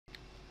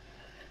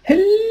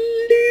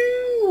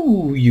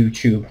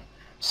YouTube.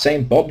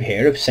 Saintbob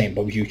here of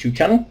Saintbob's YouTube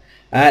channel.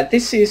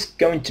 This is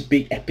going to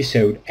be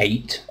episode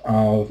 8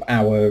 of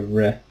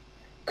our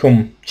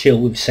Come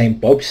Chill with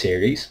Saintbob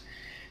series.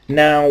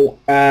 Now,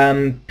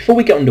 before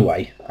we get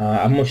underway,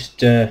 I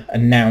must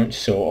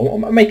announce, or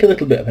make a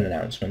little bit of an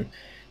announcement,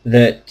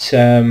 that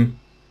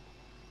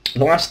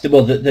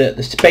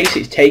the space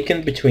it's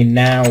taken between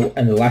now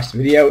and the last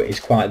video is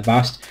quite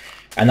vast,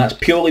 and that's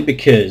purely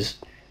because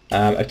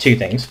of two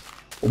things.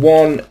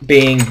 One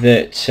being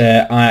that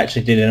I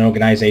actually did an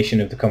organisation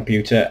of the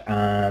computer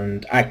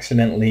and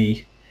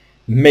accidentally,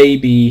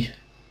 maybe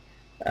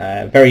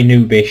very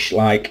noobish,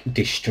 like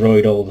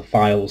destroyed all the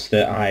files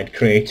that I had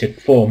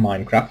created for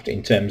Minecraft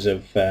in terms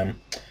of the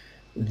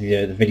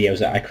videos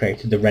that I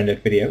created, the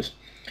rendered videos,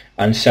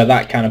 and so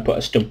that kind of put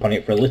a stump on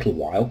it for a little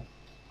while.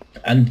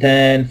 And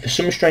then for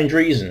some strange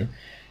reason,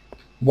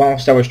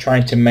 whilst I was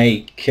trying to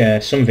make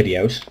some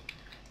videos,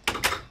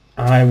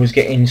 I was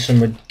getting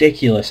some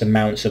ridiculous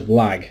amounts of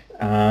lag,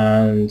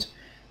 and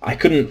I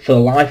couldn't for the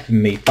life of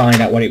me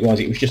find out what it was.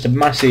 It was just a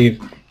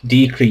massive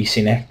decrease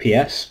in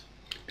FPS,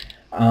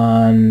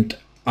 and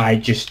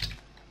I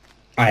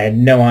had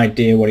no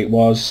idea what it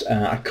was.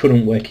 I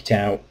couldn't work it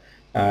out.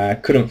 I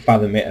couldn't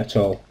fathom it at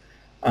all,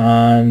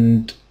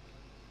 and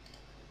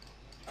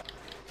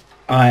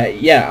I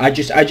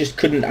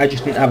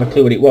didn't have a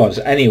clue what it was.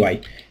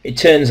 Anyway, it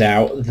turns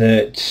out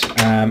that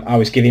I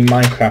was giving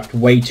Minecraft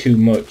way too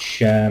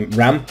much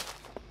RAM,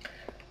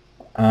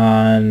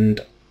 and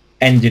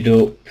ended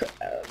up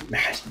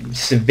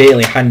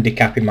severely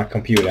handicapping my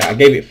computer. I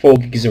gave it 4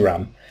 gigs of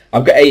RAM.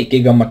 I've got 8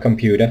 gig on my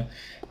computer,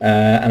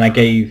 and I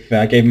gave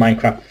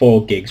Minecraft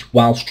 4 gigs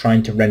whilst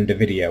trying to render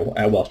video,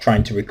 whilst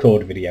trying to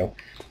record video.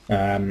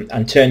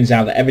 And turns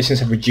out that ever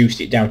since I've reduced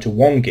it down to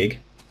 1 gig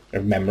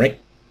of memory,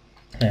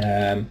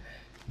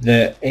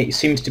 that it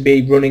seems to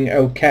be running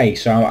okay,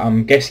 so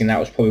I'm guessing that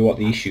was probably what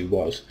the issue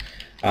was.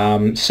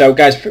 So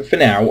guys, for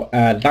now,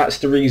 that's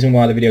the reason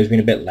why the video has been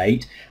a bit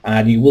late,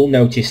 and you will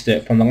notice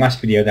that from the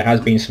last video there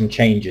has been some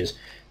changes,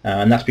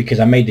 and that's because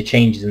I made the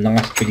changes in the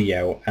last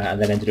video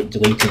and then ended up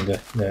deleting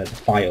the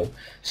file.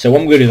 So what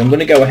I'm going to do is I'm going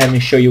to go ahead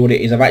and show you what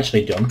it is I've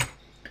actually done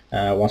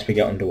whilst we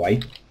get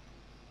underway,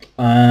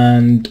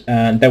 and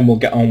then we'll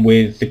get on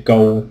with the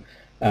goal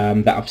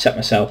that I've set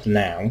myself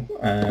now,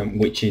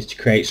 which is to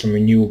create some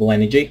renewable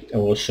energy,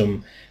 or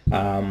some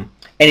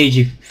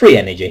free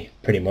energy,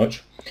 pretty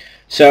much.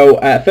 So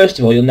first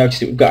of all, you'll notice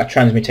that we've got a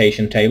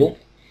transmutation table.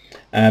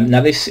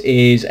 Now this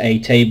is a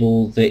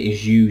table that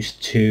is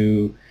used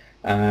to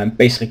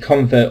basically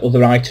convert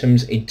other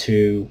items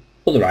into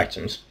other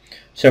items.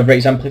 So for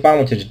example, if I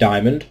wanted a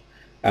diamond,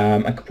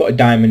 I could put a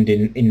diamond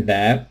in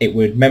there. It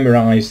would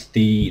memorize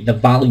the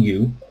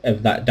value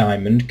of that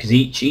diamond, because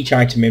each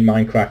item in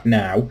Minecraft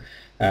now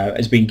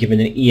has been given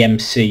an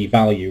EMC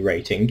value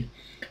rating,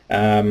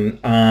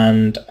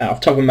 and off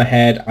the top of my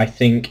head I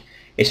think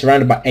it's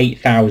around about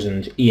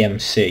 8,000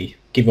 EMC,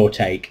 give or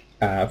take,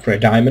 for a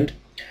diamond.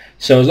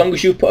 So as long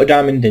as you put a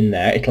diamond in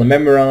there, it'll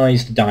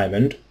memorize the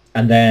diamond,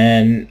 and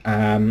then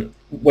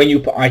when you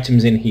put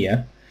items in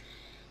here,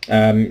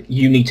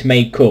 you need to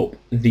make up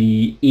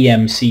the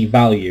EMC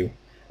value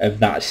of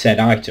that said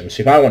item.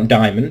 So if I want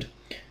diamond,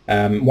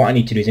 what I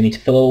need to do is I need to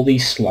fill all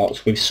these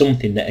slots with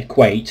something that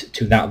equate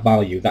to that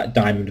value, that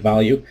diamond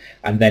value,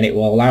 and then it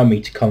will allow me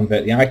to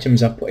convert the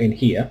items I put in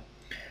here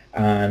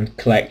and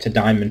collect a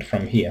diamond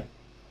from here.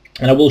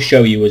 And I will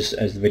show you as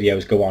the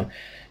videos go on.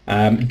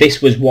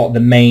 This was what the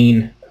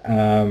main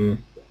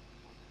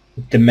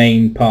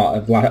part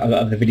of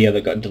the video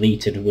that got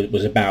deleted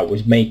was about,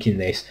 was making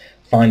this,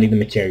 finding the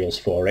materials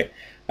for it,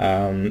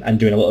 and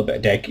doing a little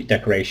bit of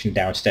decoration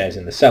downstairs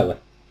in the cellar.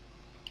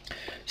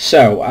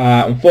 So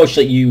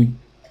unfortunately you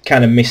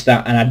kind of missed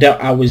that, and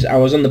I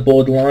was on the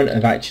borderline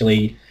of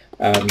actually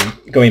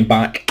going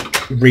back,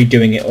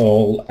 redoing it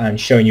all and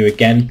showing you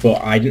again,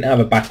 but I didn't have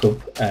a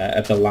backup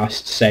of the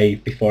last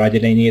save before I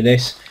did any of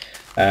this,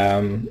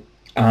 and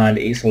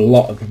it's a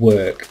lot of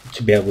work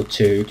to be able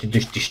to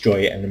just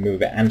destroy it and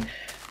remove it, and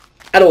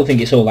I don't think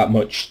it's all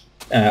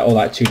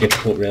that too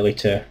difficult really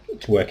to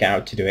work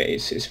out to do it.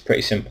 It's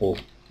pretty simple.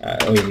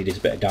 All you need is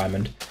a bit of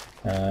diamond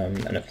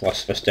and a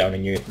philosopher's stone,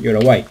 and you're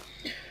away.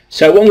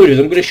 So what I'm going to do is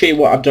I'm going to show you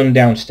what I've done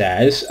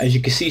downstairs. As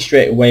you can see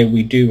straight away,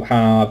 we do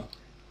have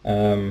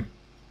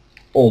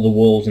all the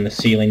walls and the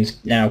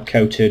ceilings now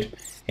coated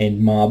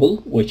in marble,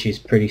 which is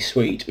pretty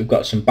sweet. We've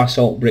got some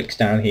basalt bricks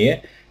down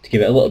here to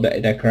give it a little bit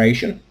of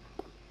decoration.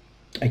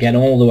 Again,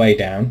 all the way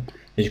down.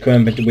 As you can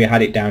remember, we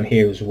had it down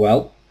here as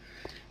well.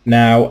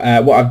 Now,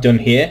 what I've done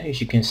here,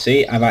 as you can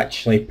see, I've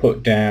actually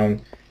put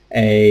down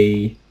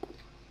a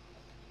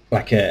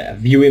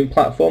viewing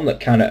platform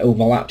that kind of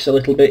overlaps a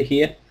little bit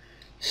here.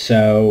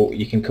 So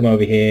you can come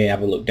over here,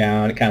 have a look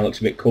down. It kind of looks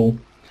a bit cool.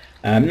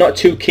 I'm not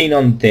too keen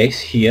on this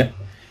here.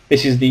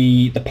 This is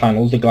the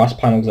panels, the glass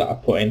panels that I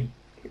put in.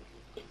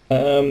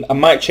 I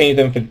might change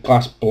them for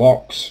glass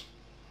blocks,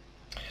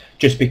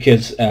 just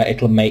because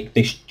it'll make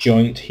this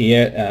joint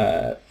here,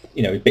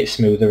 a bit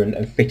smoother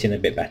and fit in a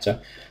bit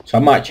better. So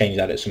I might change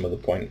that at some other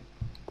point.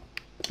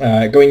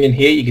 Going in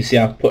here, you can see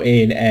I've put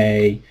in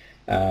a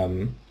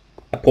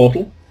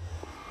portal,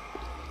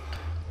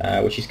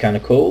 which is kind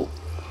of cool.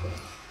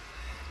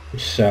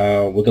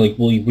 So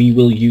we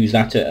will use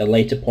that at a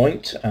later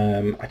point.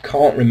 I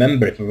can't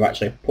remember if I've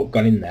actually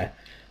gone in there.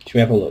 Should we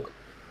have a look?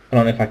 I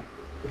don't know if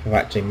I've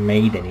actually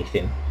made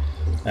anything.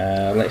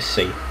 Let's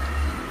see.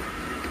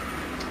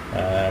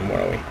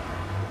 Where are we?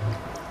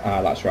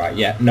 Ah, that's right.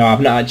 Yeah, no,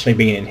 I've not actually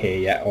been in here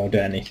yet or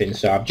done anything.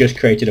 So I've just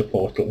created a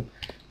portal,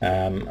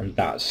 and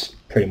that's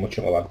pretty much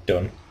all I've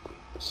done,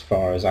 as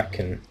far as I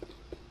can.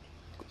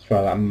 As far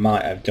as I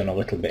might have done a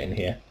little bit in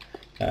here.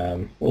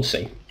 We'll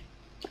see.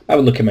 Have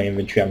a look at my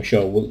inventory. I'm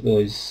sure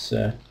there's.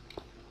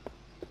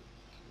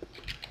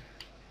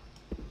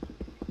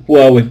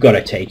 Well, we've got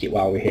to take it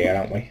while we're here,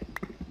 haven't we?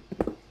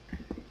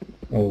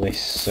 All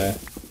this.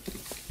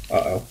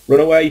 Uh-oh, run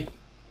away!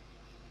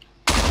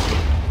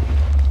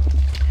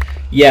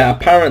 Yeah,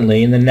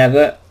 apparently in the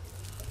Nether,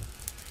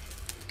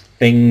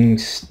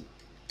 things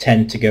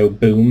tend to go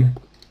boom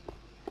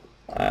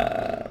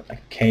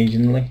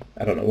occasionally.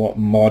 I don't know what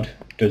mod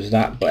does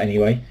that, but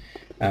anyway.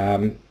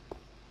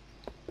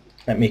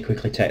 Let me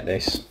quickly take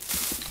this.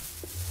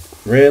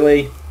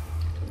 Really?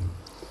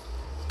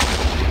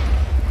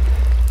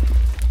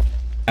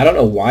 I don't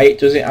know why it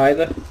does it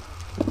either.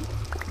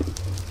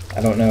 I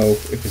don't know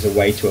if there's a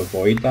way to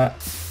avoid that,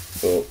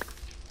 but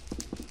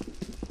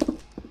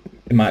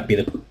it might be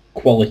the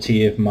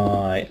quality of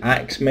my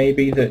axe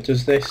maybe that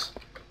does this.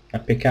 My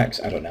pickaxe,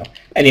 I don't know.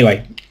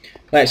 Anyway,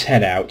 let's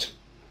head out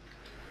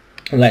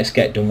and let's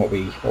get done what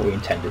we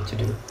intended to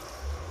do.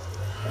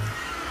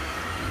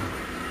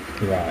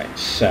 Right,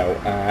 so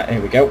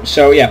here we go.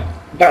 So yeah,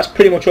 that's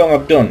pretty much all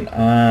I've done,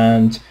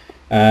 and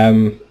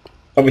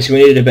obviously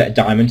we needed a bit of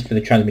diamond for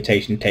the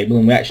transmutation table,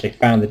 and we actually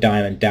found the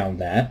diamond down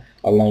there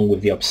along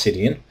with the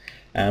obsidian,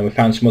 and we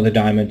found some other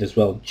diamond as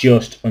well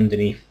just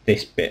underneath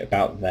this bit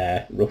about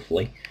there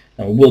roughly,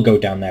 and we will go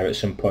down there at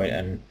some point,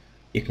 and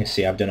you can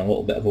see I've done a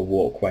little bit of a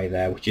walkway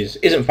there, which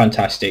isn't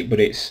fantastic, but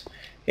it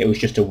was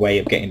just a way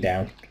of getting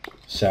down.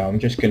 So I'm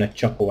just going to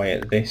chop away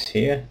at this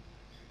here,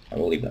 and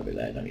we'll leave that bit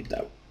there, don't need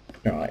that.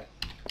 Alright,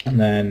 and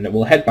then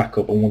we'll head back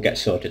up and we'll get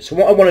sorted. So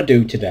what I want to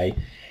do today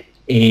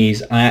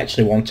is I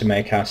actually want to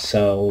make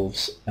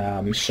ourselves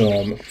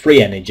some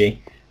free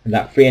energy, and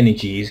that free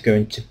energy is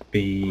going to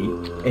be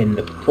in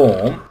the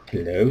form,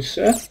 hello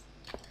sir,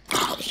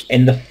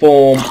 in the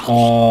form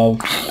of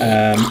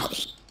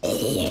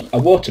a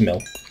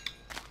watermill.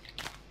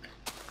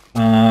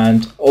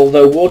 And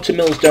although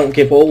watermills don't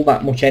give all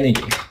that much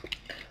energy,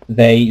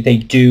 they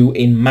do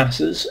in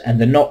masses, and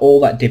they're not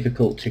all that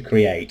difficult to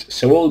create.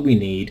 So all we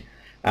need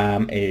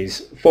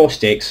is 4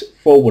 sticks,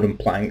 4 wooden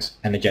planks,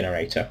 and a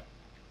generator.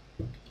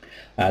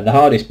 The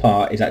hardest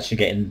part is actually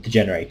getting the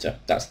generator.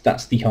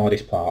 That's the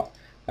hardest part.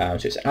 So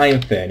it's an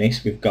iron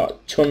furnace. We've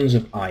got tons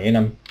of iron,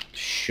 I'm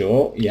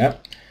sure. Yeah.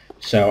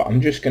 So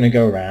I'm just going to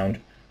go around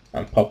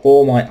and pop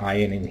all my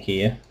iron in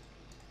here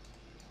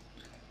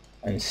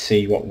and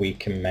see what we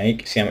can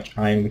make. See how much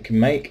iron we can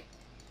make.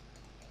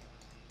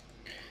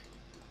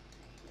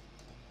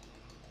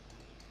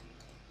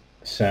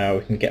 So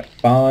we can get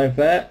 5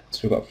 there.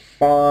 So we've got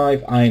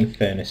 5 iron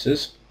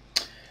furnaces,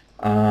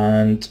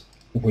 and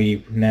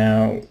we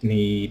now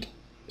need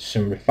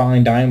some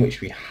refined iron,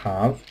 which we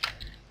have.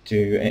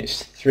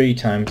 It's 3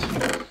 times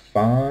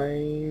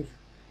 5.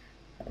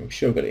 I'm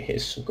sure I've got it here.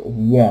 So I've got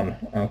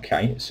 1.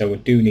 Okay, so we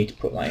do need to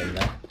put that in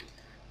there.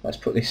 Let's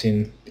put this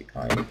in the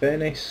iron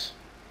furnace.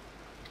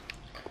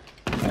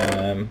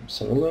 Let's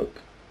have a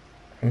look.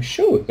 I'm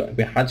sure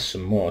we had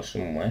some more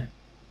somewhere.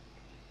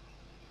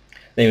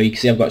 There you can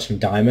see I've got some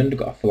diamond, I've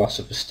got a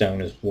philosopher's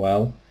stone as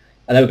well.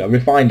 And there we go,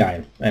 refined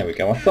iron. There we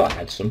go, I thought I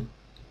had some.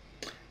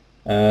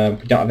 We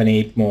don't have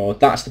any more.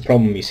 That's the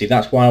problem, you see.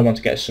 That's why I want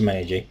to get some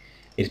energy,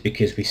 is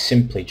because we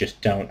simply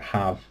just don't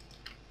have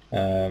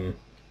I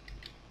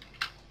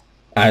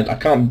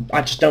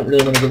just don't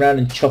really want to go around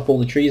and chop all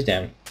the trees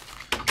down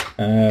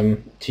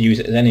to use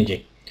it as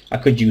energy. I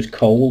could use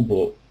coal,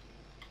 but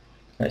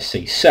let's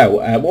see. So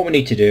what we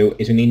need to do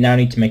is we now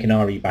need to make an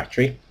RE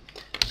battery.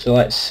 So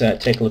let's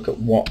take a look at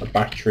what a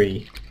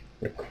battery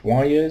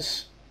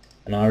requires.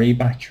 An RE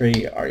battery,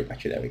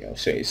 there we go.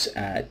 So it's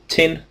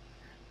tin,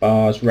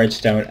 bars,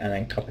 redstone, and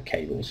then copper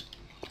cables.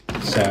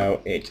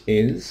 So it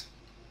is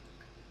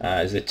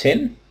the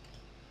tin,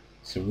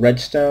 so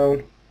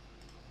redstone,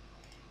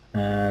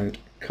 and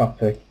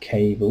copper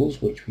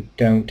cables, which we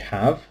don't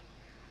have.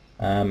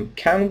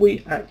 Can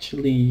we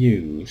actually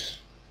use...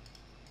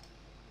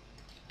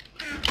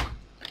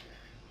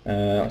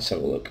 let's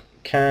have a look.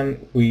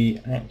 Can we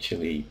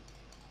actually...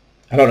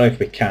 I don't know if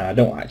we can. I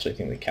don't actually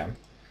think we can.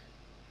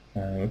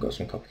 We've got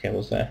some copper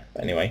cables there.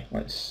 But anyway,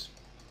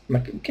 we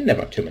can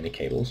never have too many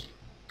cables.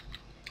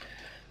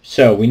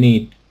 So we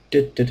need...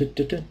 and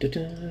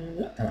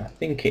I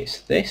think it's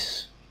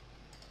this.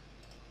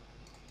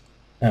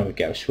 There we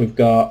go. So we've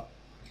got...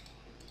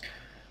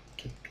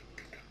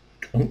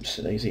 oops,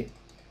 daisy.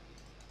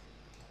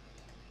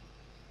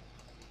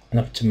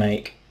 Enough to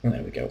make...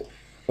 there we go.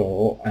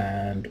 4,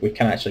 and we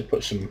can actually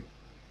put some...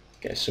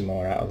 get some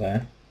more out of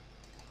there.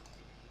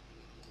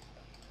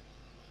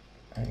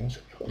 And we'll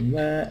just put them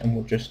there, and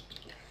we'll just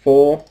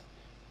 4.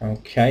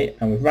 Okay,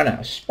 and we've run out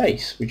of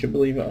space, would you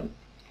believe it?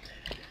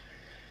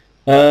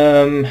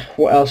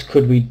 What else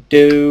could we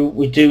do?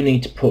 We do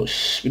need to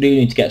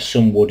get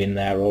some wood in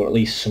there, or at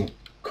least some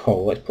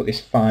coal. Let's put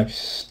this 5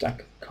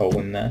 stack of coal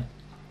in there.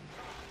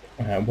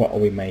 What are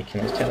we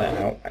making? Let's take that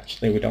out.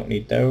 Actually, we don't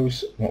need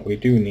those. What we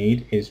do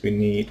need is we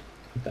need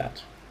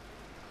that.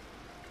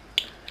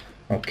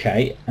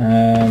 Okay.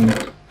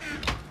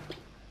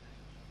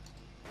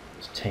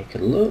 Let's take a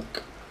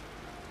look.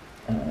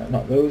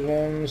 Not those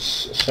ones.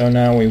 So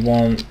now we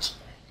want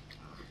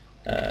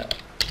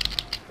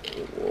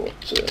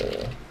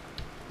water.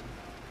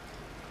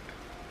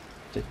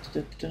 So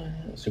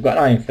we've got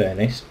an iron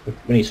furnace.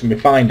 We need some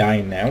refined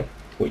iron now,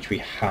 which we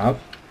have.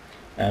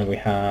 And we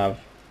have,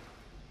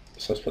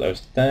 so let's put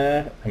those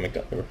there. And we've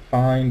got the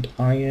refined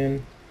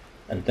iron.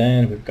 And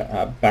then we've got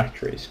our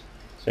batteries.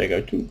 So you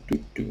go do.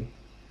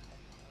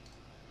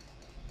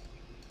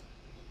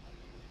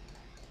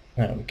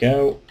 There we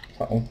go.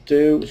 That'll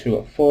do. So we've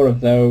got 4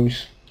 of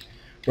those.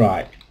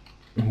 Right.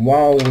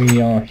 While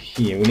we are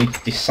here, we need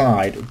to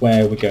decide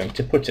where we're going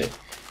to put it.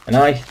 And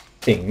I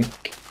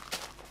think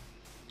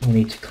we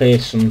need to clear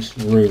some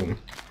room.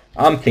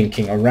 I'm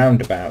thinking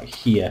around about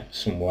here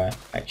somewhere,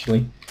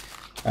 actually.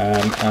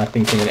 I'm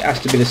thinking that it has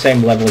to be the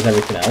same level as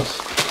everything else.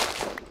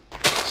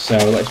 So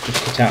let's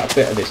just cut out a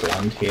bit of this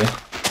land here.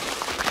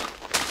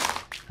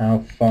 How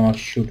far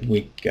should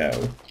we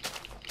go?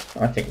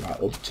 I think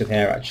right up to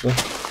there, actually.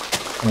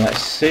 And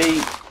let's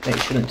see. It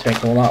shouldn't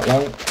take all that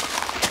long.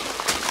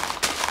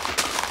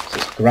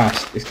 It's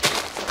grass.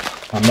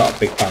 I'm not a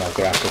big fan of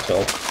grass at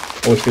all.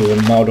 I wish there was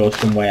a mod or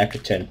some way I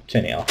could turn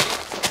it off.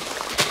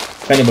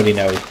 If anybody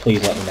knows,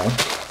 please let me know.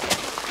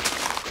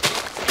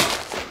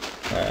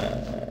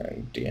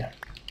 Oh dear.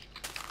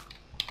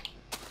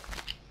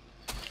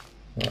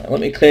 Right, let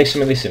me clear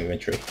some of this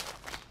inventory,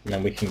 and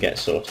then we can get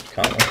sorted,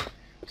 can't we?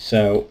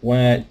 So,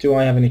 where do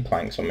I have any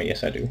planks on me?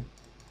 Yes, I do.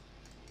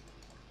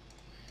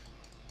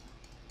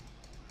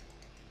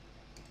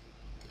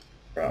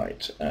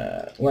 Right,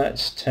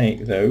 let's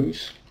take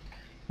those.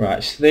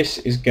 Right, so this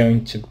is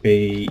going to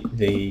be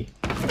the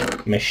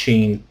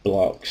machine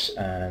blocks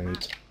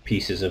and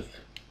pieces of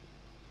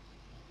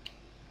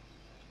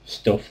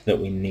stuff that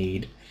we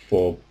need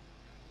for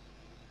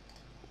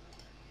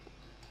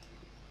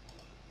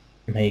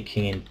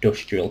making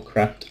industrial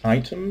craft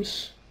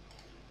items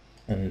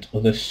and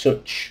other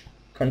such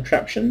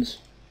contraptions.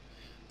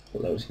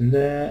 Put those in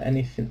there.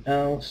 Anything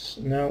else?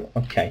 No?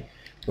 Okay.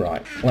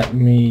 Right, let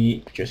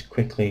me just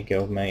quickly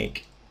go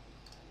make...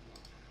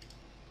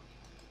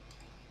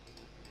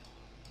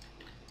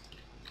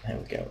 There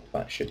we go,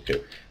 that should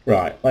do.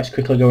 Right, let's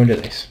quickly go into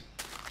this.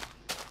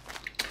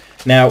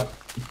 Now,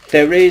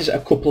 there is a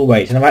couple of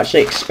ways, and I've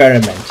actually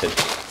experimented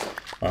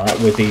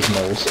with these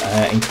mills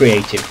in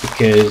creative,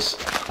 because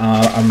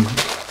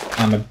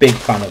I'm a big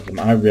fan of them.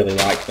 I really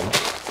like them.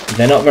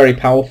 They're not very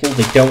powerful.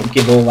 They don't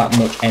give all that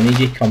much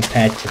energy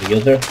compared to the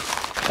other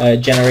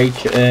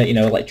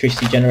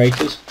electricity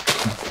generators,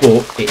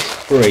 but it's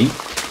free.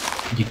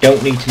 You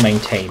don't need to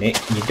maintain it.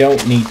 You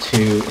don't need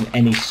to in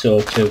any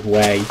sort of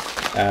way.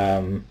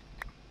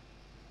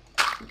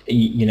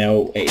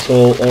 It's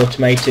all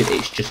automated.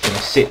 It's just going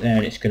to sit there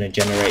and it's going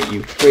to generate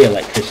you free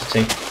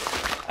electricity,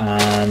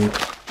 and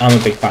I'm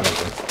a big fan of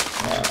them.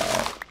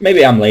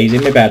 Maybe I'm lazy,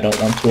 maybe I don't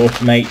want to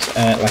automate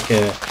like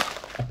a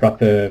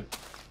proper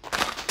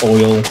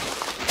oil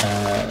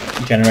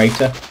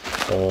generator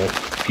or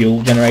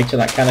fuel generator,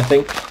 that kind of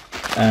thing.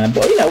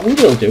 But we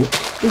will do.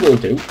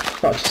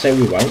 Not to say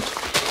we won't.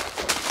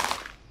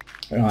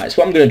 Right,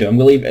 so what I'm going to do, I'm going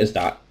to leave it as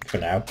that for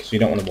now, because you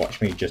don't want to watch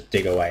me just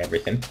dig away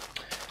everything.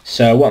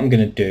 So what I'm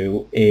going to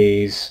do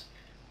is,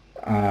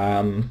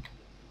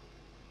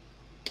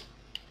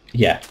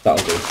 yeah,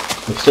 that'll do.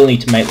 We still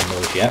need to make the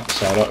mills yet,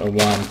 so I don't know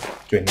why I'm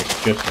doing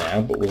this just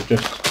now, but we'll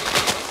just,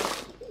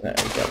 there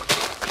we go.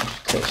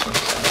 Just clear some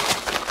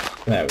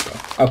out. There we go.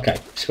 Okay,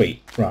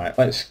 sweet. Right,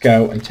 let's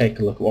go and take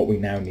a look at what we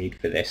now need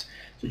for this.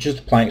 So just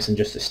the planks and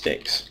just the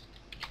sticks.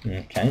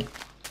 Okay.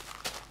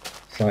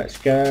 So let's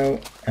go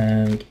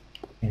and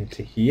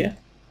into here.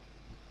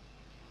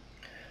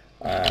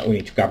 We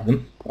need to grab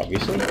them,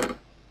 obviously.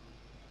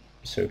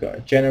 So we've got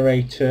a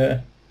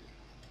generator.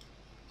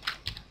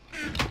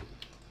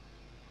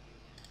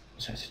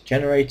 So it's a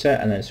generator,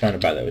 and then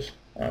surrounded by those.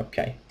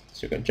 Okay.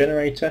 So we've got a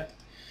generator.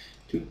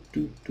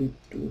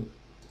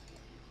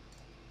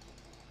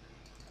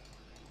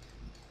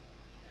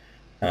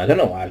 I don't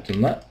know why I've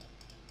done that.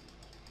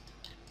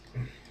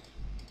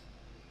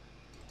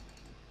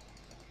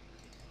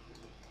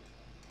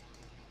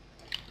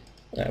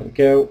 There we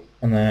go,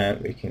 and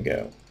then we can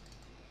go.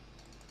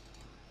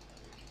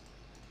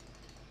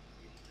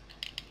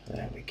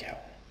 There we go.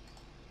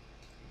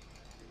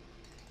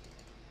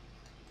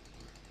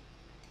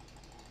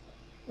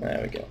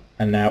 There we go.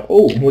 And now,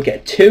 oh, we'll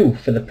get 2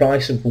 for the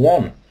price of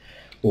 1.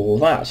 Well,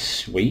 that's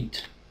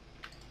sweet.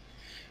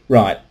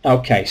 Right,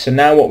 okay, so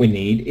now what we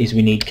need is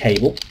we need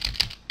cable.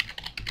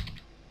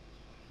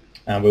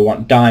 And we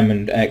want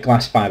diamond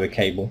glass fibre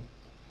cable.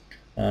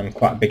 I'm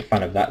quite a big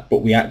fan of that,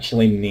 but we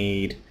actually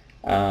need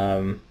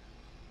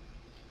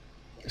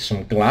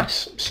some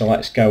glass, so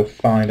let's go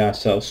find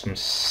ourselves some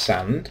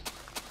sand.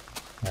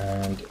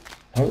 And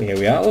oh, here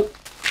we are, look.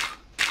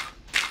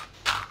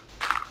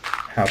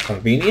 How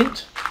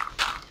convenient.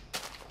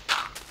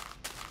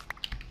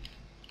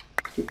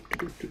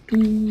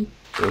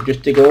 We'll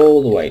just dig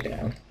all the way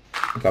down,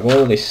 grab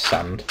all this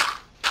sand,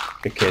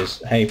 because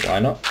hey, why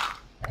not?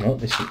 Oh,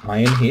 there's some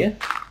iron here,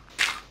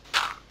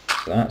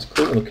 so that's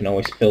cool. We can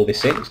always fill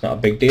this in, it's not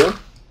a big deal.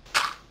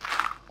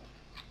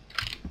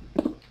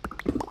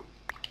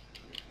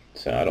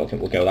 So I don't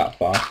think we'll go that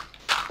far.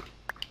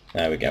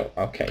 There we go.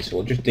 Okay, so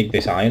we'll just dig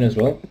this iron as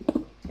well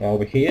while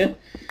we're here.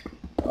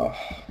 Oh,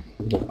 I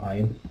love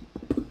iron.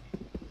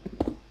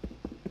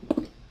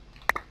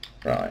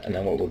 Right, and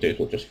then what we'll do is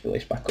we'll just fill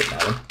this back up now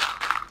then.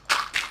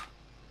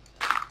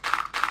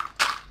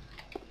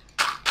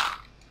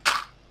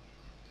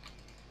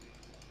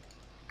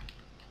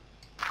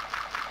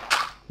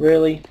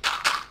 Really?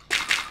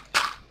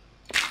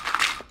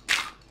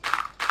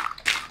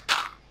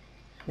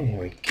 Here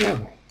we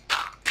go.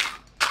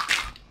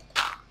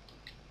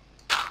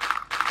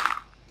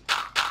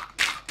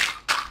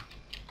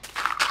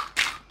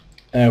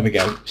 There we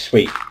go.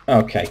 Sweet.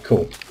 Okay,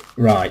 cool.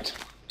 Right.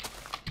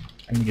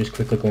 Let me just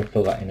quickly go and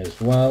fill that in as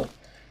well.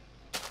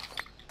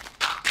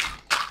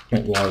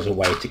 It was a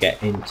way to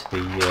get into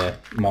the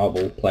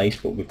marble place,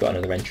 but we've got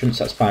another entrance.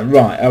 That's fine.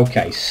 Right.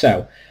 Okay.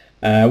 So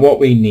what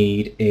we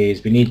need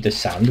is we need the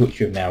sand, which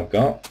we've now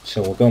got.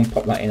 So we'll go and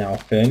pop that in our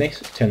furnace.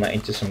 Turn that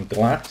into some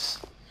glass.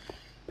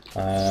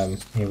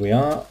 Here we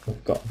are.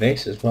 We've got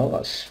this as well.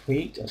 That's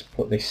sweet. Let's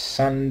put this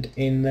sand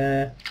in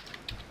there.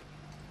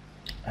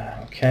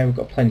 Okay, we've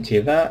got plenty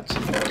of that.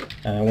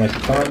 Where's the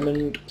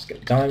diamond? Let's get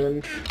the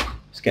diamond.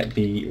 Let's get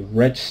the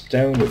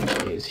redstone,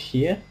 which is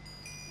here.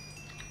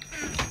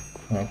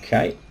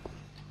 Okay.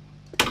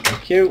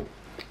 Thank you.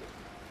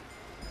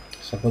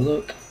 Let's have a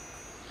look.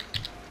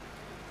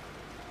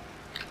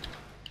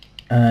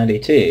 And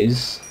it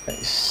is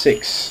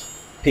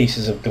 6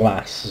 pieces of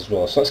glass as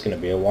well, so that's going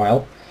to be a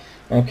while.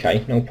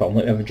 Okay, no problem.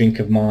 Let me have a drink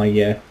of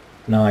my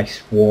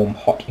nice, warm,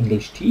 hot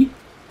English tea.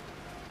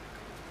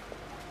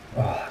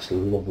 Oh, that's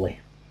lovely.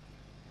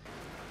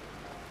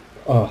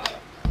 Oh,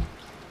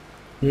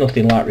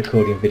 nothing like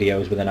recording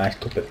videos with a nice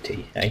cup of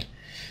tea, eh?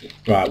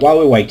 Right, while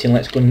we're waiting,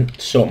 let's go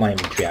and sort my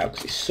inventory out,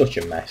 because it's such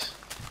a mess.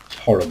 It's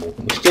horrible.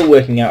 We're still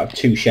working out of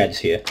 2 sheds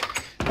here.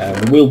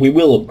 We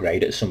will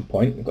upgrade at some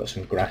point. We've got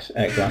some glass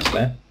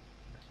there.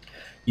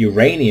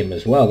 Uranium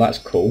as well, that's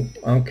cool.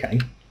 Okay.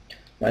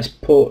 Let's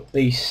put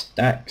these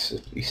stacks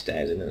of these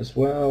stairs in as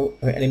well.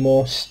 Are there any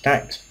more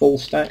stacks? Full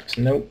stacks?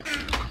 Nope.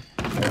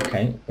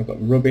 Okay, we've got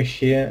rubbish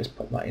here. Let's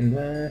put that in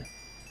there.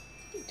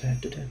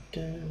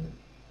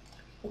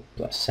 Put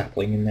that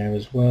sapling in there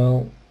as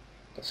well.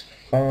 That's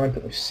fine.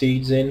 Put those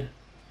seeds in.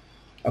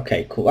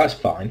 Okay, cool. That's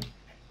fine.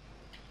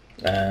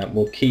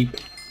 We'll keep.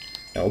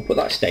 No, we'll put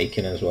that steak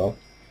in as well.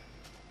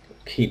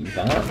 Keep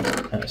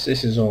that. So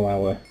this is all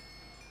our.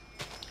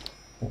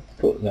 We'll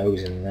put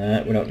those in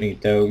there. We don't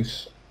need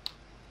those.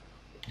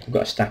 We've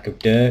got a stack of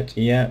dirt.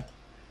 Yeah.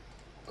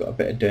 We've got a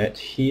bit of dirt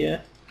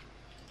here.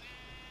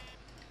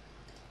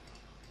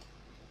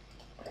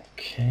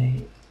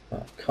 Okay,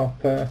 that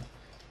copper,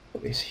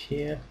 put this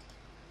here,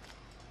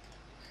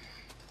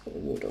 put the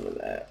wood over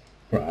there.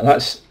 Right,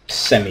 that's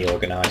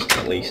semi-organised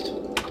at least.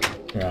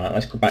 Right,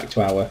 let's go back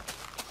to our...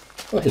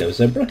 Oh, hello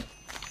zebra.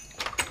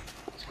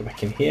 Let's go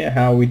back in here.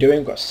 How are we doing?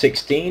 We've got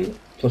 16,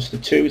 plus the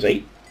 2 is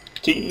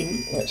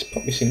 18. Let's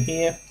pop this in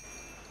here.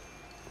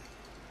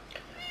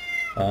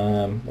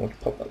 We'll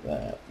pop that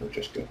there. We'll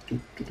just go...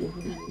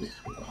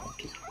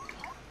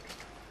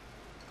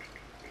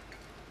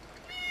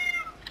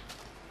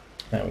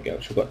 There we go,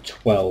 so we've got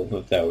 12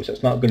 of those.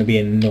 That's not going to be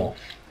enough,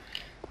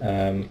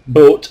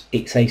 but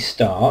it's a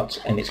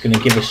start and it's going to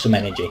give us some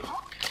energy.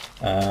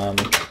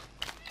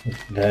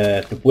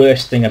 The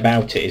worst thing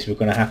about it is we're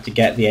going to have to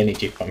get the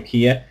energy from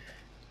here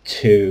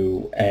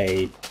to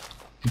a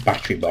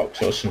battery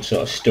box or some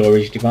sort of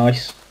storage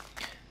device,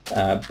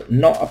 but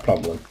not a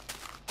problem.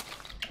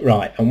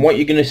 Right, and what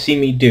you're going to see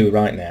me do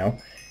right now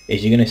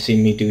is you're going to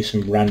see me do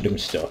some random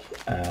stuff,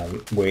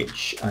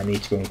 which I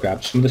need to go and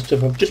grab some of the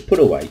stuff I've just put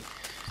away.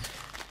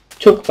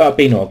 Talk about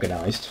being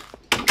organised.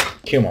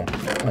 Come on,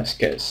 let's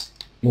get...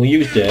 We'll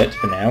use dirt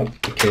for now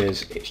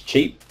because it's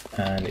cheap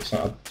and it's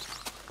not a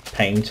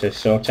pain to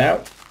sort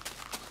out.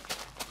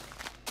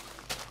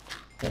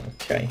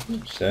 Okay,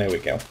 so there we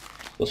go.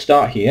 We'll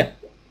start here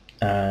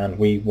and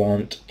we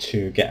want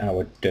to get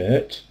our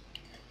dirt.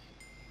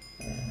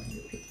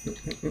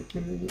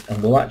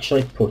 And we'll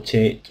actually put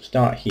it...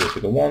 Start here. So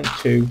we go 1,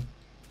 2,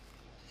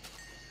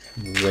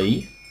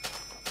 3.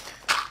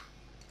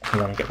 We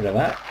want to get rid of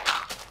that.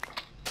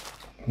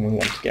 And we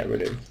want to get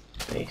rid of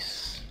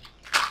this.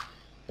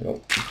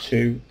 1,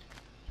 2,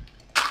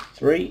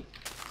 3.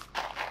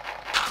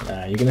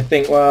 Now you're going to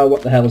think, well,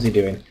 what the hell is he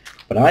doing?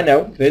 But I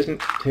know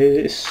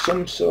there's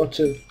some sort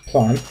of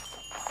plan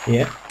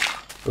here,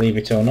 believe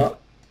it or not.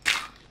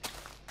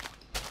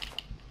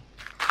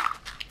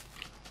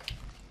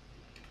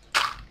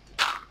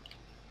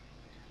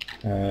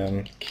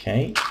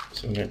 Okay,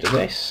 so we're going to do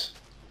this,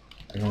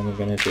 and then we're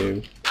going to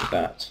do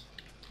that,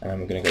 and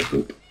then we're going to go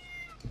boop,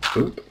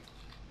 boop.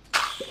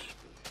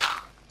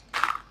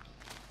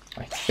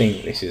 I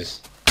think this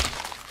is,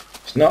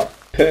 it's not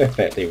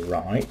perfectly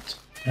right,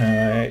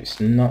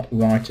 it's not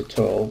right at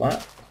all,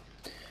 that.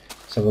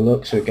 Let's have a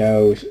look, so it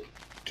goes,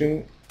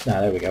 no,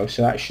 there we go,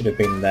 so that should have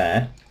been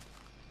there.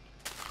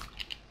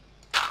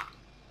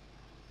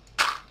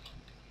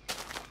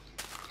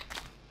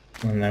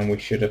 And then we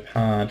should have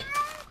had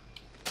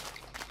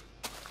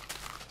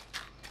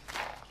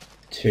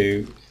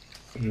 2,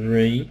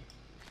 3,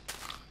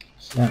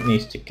 so that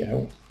needs to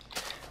go.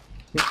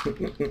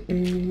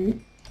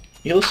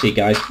 You'll see,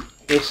 guys,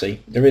 you'll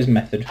see, there is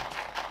method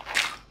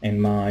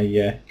in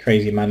my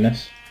crazy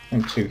madness.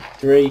 1, 2,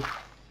 3,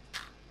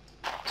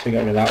 so get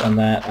rid of that one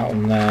there,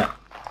 and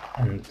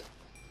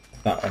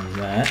that one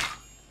there,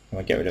 and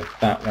we get rid of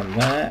that one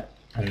there,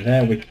 and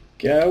there we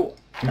go,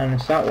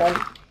 minus that one.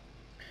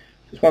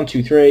 It's 1,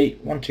 2, 3,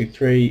 1, 2,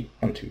 3,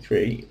 1, 2,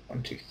 3,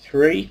 1, 2,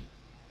 3.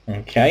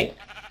 Okay.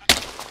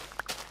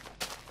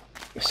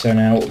 So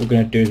now what we're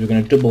going to do is we're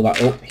going to double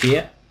that up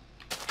here.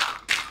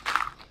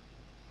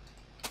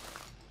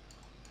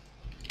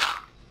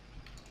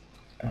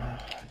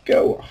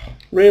 Go.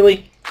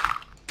 Really?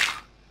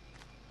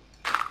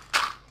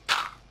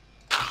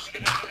 Just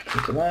going to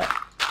look at that.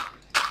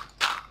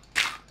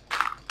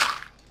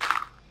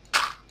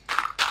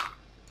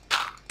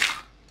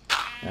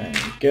 There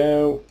we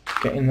go.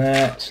 Get in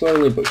there,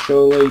 slowly but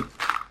surely.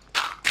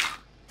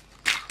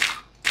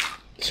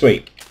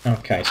 Sweet.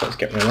 Okay, so let's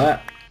get rid of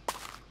that.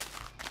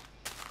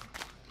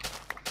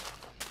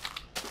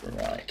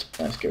 Right,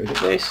 let's get rid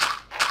of this.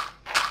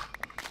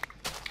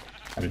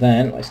 And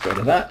then let's get rid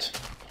of that.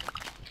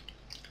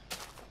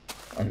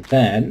 And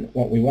then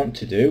what we want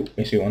to do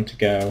is we want to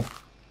go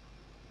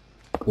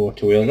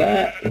water wheel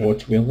there,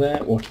 water wheel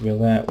there, water wheel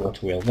there,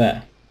 water wheel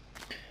there.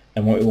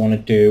 And what we want to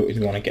do is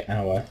we want to get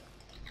our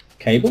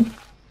cable.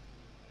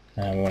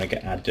 And we want to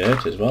get our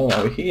dirt as well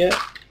over here.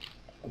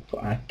 We'll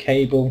put our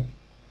cable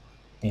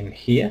in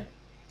here.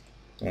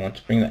 We want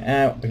to bring that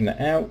out,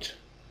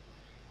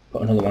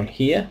 put another one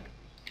here.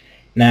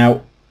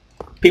 Now,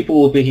 people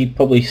will be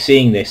probably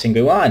seeing this and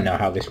go, well, I know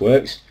how this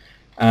works,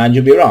 and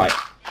you'll be right.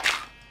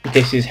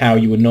 This is how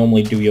you would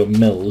normally do your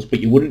mills,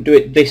 but you wouldn't do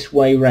it this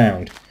way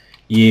round.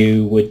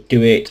 You would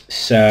do it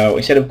so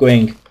instead of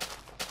going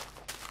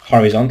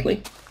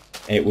horizontally,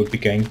 it would be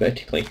going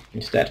vertically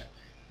instead.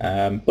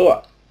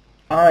 But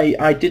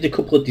I did a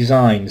couple of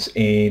designs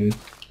in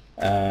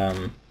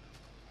that's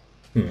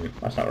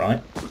not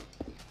right.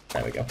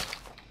 There we go.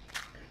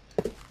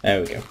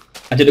 There we go.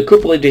 I did a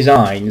couple of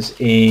designs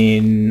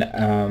in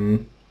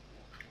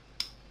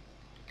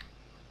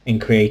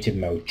creative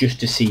mode just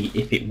to see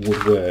if it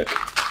would work,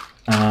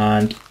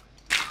 and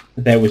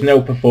there was no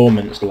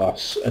performance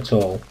loss at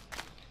all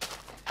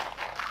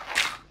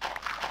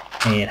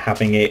in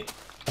having it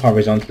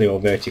horizontally or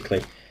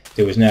vertically.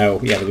 There was no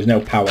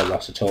power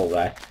loss at all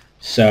there.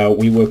 So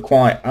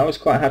I was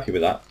quite happy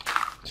with that.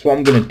 So what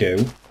I'm going to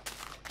do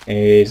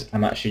is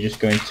I'm actually just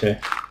going to,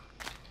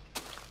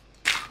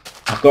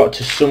 I've got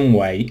to some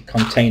way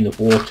contain the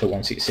water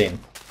once it's in,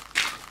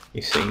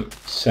 you see,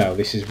 so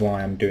this is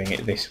why I'm doing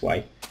it this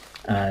way,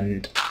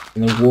 and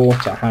the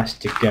water has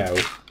to go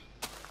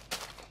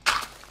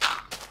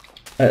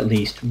at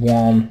least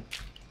one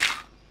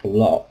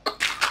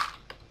block.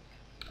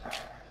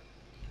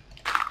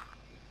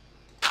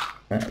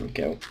 There we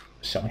go.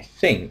 So I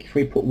think if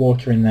we put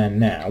water in there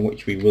now,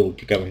 which we will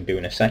go and do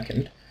in a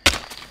second.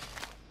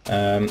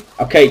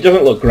 Okay, it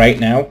doesn't look great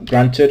now,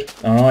 granted.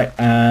 All right,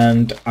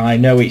 and I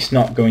know it's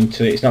not going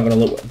to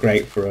look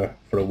great for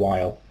a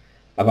while.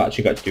 I've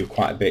actually got to do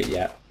quite a bit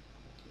yet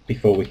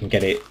before we can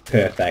get it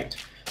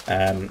perfect.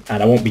 And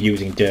I won't be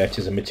using dirt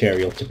as a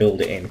material to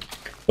build it in.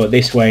 But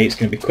this way, it's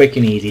going to be quick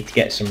and easy to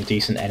get some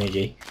decent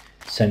energy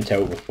sent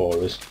over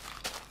for us.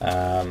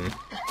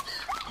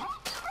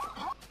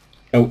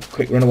 Oh,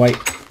 quick run away.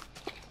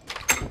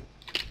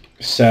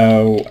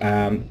 So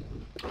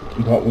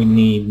what we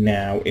need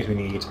now is we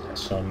need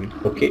some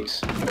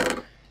buckets.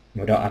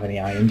 We don't have any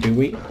iron, do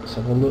we? Let's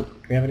have a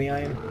look. Do we have any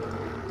iron?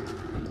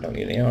 Don't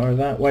need any more of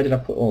that. Where did I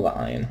put all that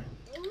iron?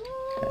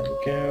 There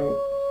we go.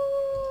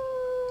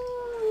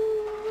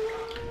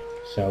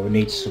 So we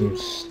need some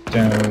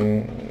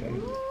stone.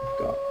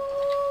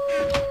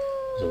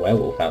 There's a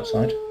werewolf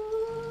outside.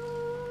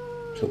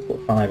 So we'll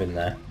put 5 in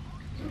there.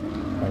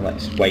 And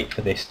let's wait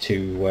for this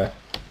to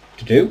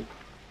do.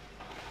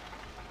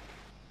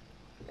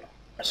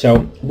 So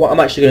what I'm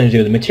actually going to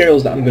do, the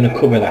materials that I'm going to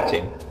cover that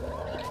in.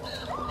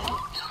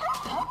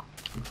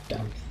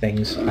 Damn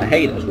things. I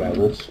hate those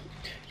werewolves.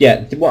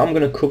 Yeah, what I'm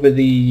going to cover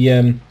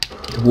the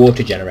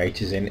water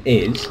generators in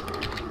is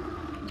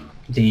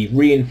the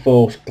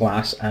reinforced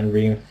glass and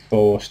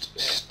reinforced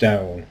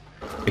stone,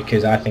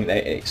 because I think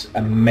that it's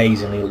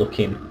amazingly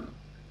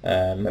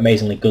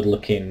good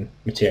looking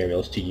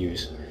materials to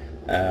use.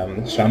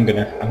 So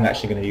I'm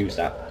actually gonna use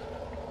that.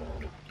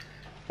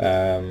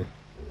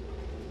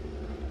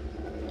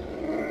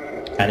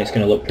 And it's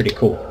going to look pretty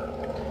cool.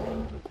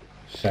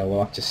 So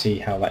we'll have to see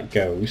how that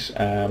goes.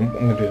 What I'm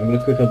going to do is I'm going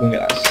to quickly go and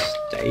get that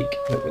steak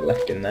that we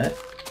left in there.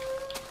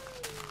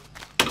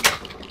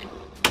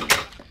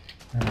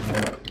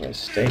 Where's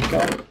steak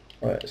gone?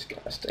 Let's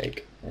get a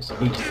steak. Let's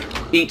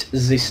eat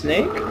the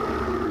snake.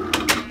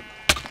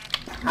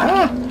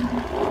 Ah!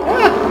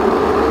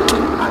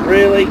 Ah!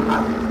 Really?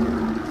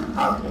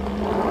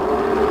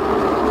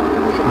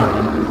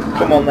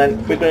 Come on then.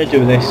 If we're going to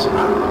do this,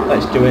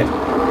 let's do it.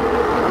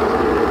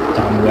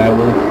 Damn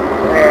werewolf.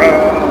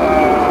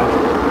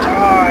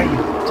 Die!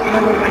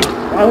 Die!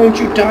 Why won't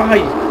you die?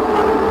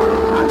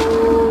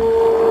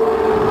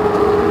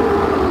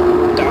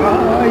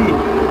 Die!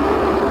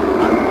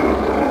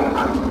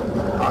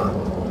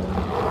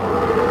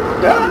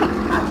 Ah!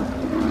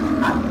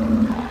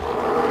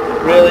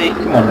 Really?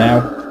 Come on now.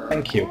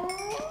 Thank you.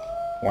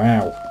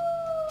 Wow.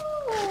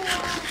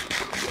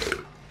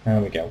 There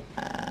we go.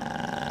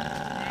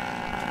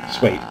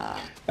 Sweet.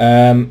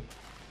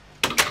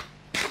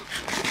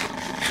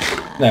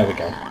 There we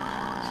go.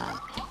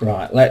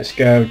 Right, let's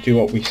go do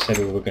what we said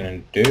we were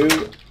going to do.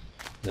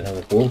 There's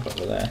another wolf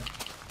over there.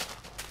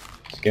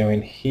 Let's go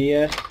in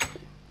here.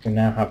 We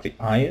now have the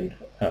iron,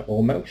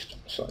 almost.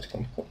 So let's go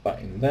and put that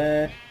in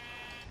there.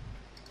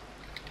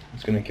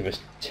 It's going to give us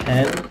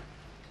 10.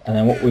 And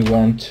then what we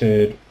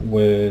wanted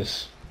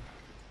was...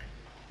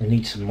 we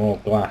need some more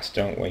glass,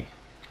 don't we?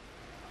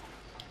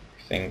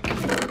 I think.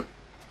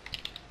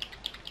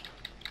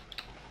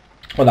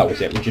 Well, that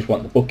was it. We just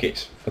want the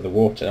buckets for the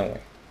water, don't we?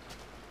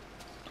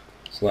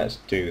 So let's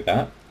do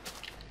that.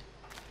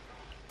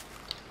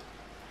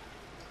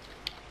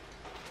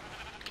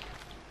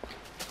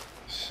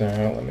 So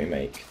let me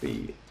make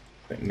the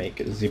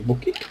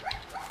bucket.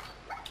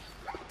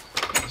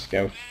 Let's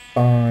go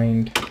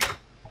find.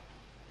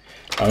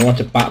 I want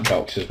a bat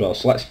box as well.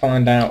 So let's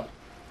find out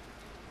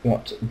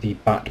what the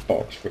bat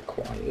box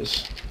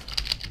requires.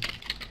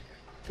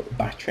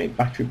 Battery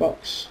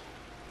box.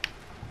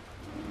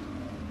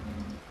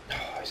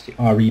 Oh, it's the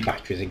RE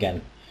batteries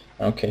again.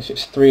 Okay, so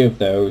it's 3 of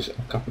those, a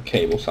copper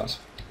cable, so that's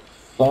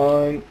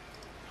fine.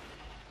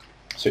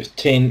 So it's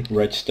tin,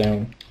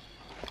 redstone.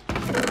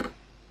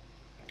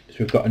 So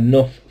we've got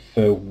enough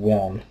for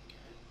 1. Do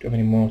we have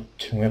any more?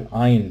 We have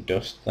iron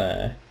dust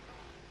there.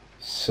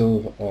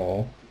 Silver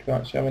ore. Do we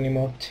actually have any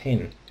more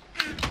tin?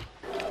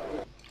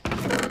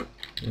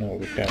 No,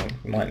 we don't.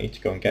 We might need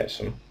to go and get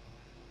some.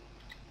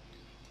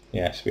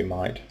 Yes, we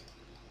might.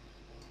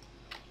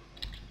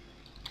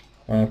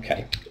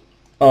 Okay.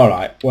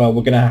 Alright, well,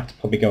 we're going to have to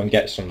probably go and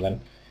get some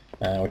then,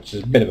 which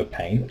is a bit of a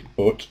pain,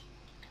 but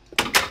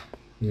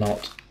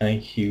not a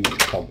huge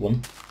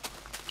problem.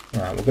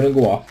 Alright, we're going to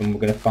go off and we're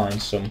going to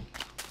find some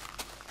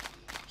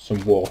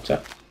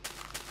water.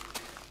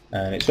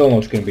 And it's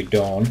almost going to be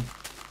dawn.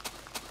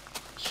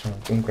 So I'm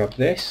going to grab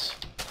this.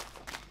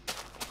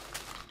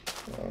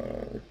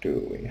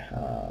 Do we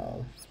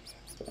have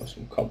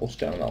some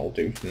cobblestone? That'll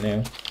do for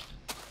now.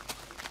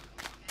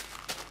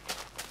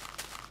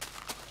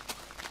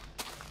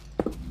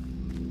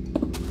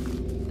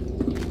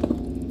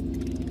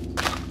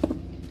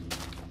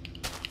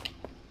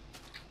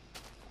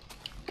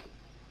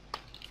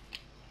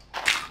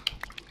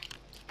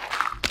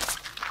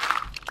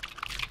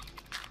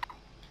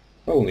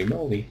 Holy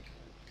moly.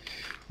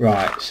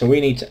 Right, so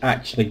we need to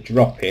actually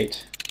drop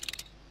it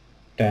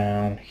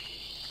down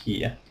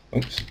here.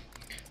 Oops.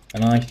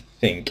 And I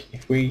think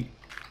if we...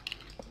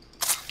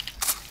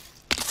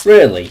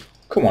 Really?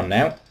 Come on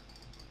now.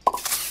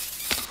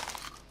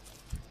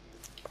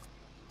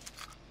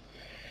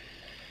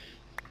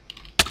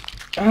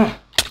 Ah!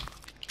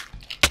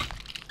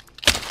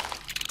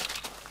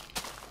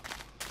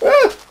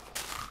 Ah!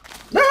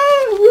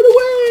 Ah! Run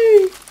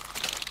away!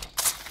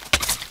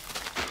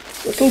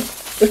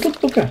 Little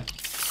bugger.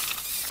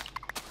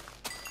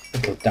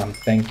 Little damn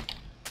thing.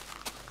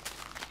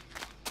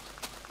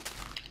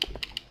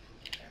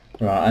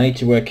 Right, I need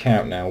to work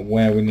out now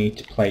where we need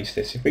to place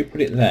this. If we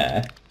put it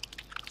there,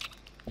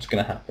 what's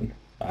going to happen?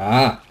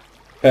 Ah!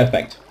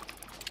 Perfect.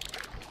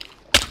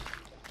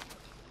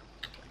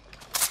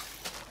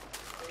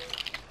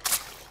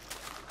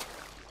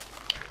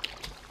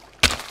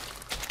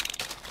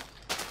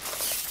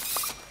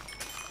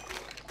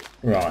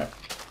 Right.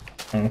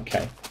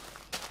 Okay.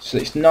 So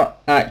it's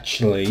not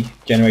actually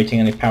generating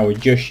any power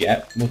just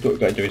yet. What we've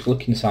got to do is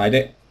look inside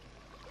it.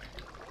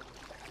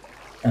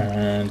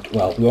 And,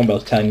 well, we won't be able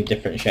to tell any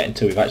difference yet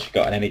until we've actually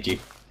got an energy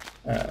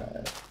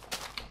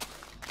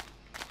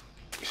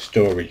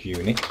storage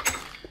unit.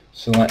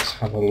 So let's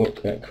have a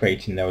look at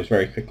creating those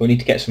very quickly. We need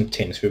to get some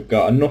tin. So we've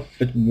got enough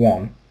for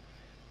 1.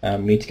 We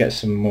need to get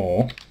some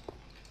more.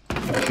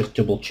 Let's just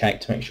double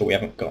check to make sure we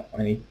haven't got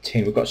any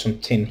tin. We've got some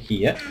tin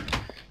here.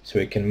 So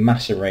we can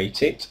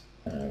macerate it.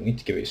 We need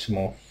to give it some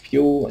more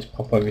fuel. Let's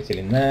pop everything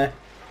in there.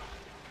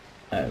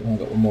 We've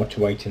got one more to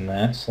wait in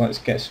there. So let's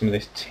get some of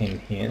this tin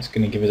here. It's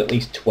going to give us at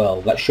least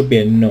 12. That should be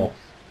enough.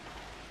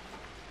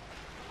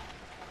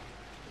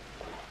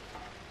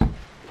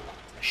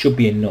 Should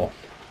be enough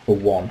for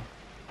 1.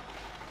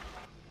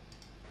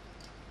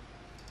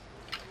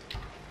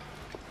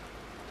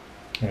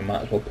 We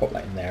might as well put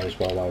that in there as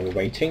well while we're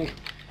waiting.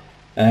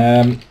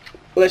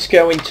 Let's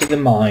go into the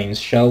mines,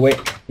 shall we?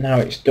 Now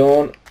it's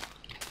dawn.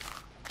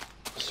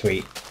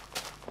 Sweet.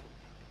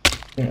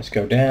 Let's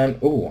go down.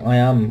 Oh, I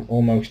am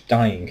almost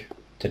dying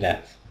to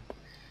death.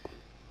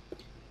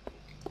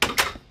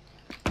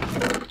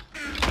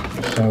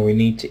 So we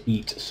need to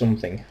eat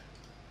something.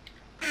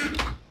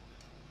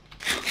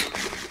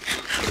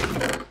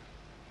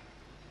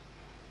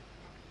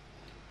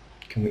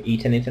 Can we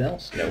eat anything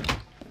else? No.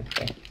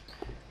 Okay.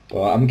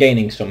 Well, I'm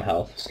gaining some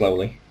health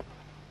slowly.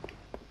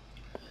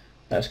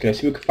 Let's go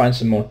see if we can find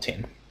some more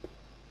tin.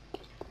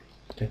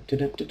 Da, da,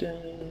 da, da, da.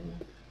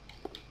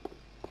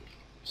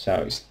 So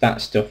it's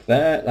that stuff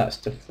there, that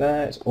stuff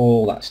there, it's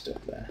all that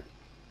stuff there.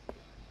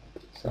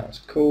 So that's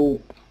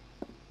cool.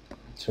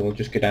 So we'll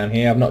just go down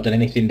here. I've not done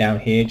anything down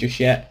here just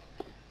yet.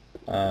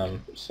 So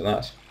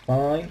that's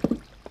fine.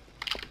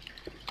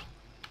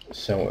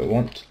 So what we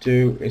want to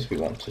do is we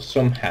want to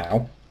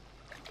somehow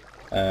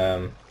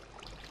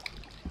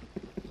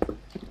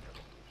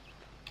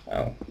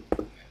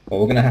well,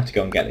 we're going to have to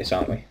go and get this,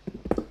 aren't we?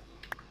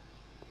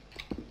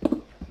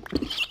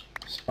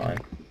 It's fine.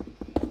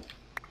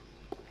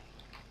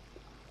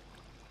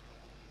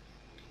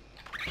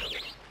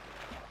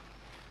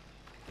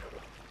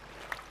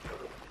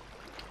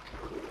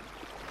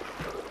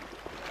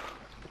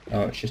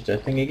 Oh, it's just a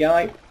thingy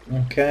guy.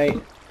 Okay.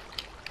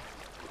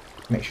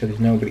 Make sure there's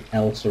nobody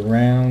else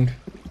around.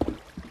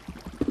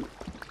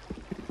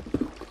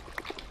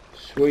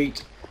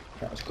 Sweet.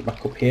 Right, let's go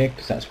back up here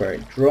because that's where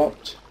it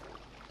dropped.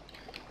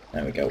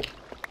 There we go.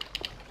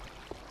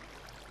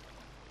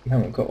 We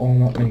haven't got all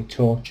that many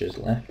torches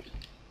left.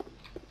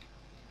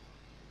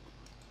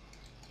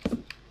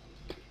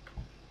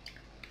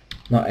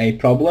 Not a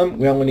problem.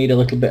 We only need a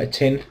little bit of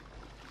tin,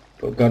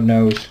 but God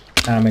knows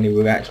how many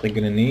we're actually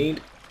going to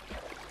need.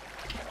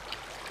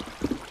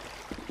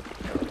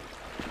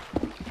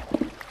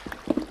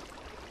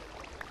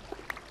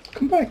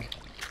 Come back.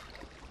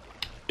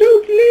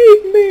 Don't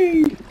leave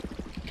me.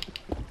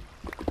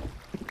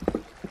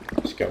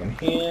 Let's go in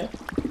here.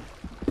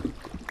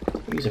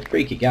 He's a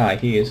freaky guy,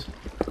 he is.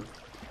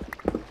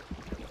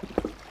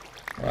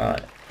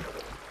 Right.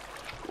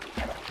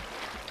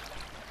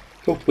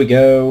 Up we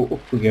go,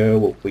 up we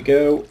go, up we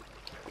go.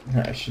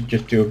 That should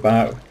just do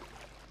about...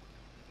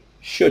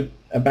 should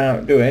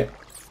about do it.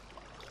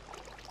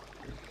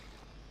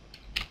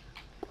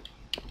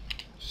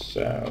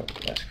 So,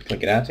 let's quickly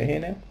get out of here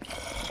now.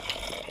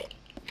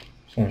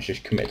 Someone's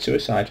just committed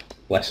suicide.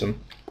 Bless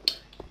them.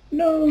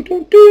 No,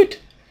 don't do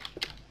it!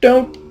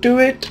 Don't do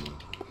it!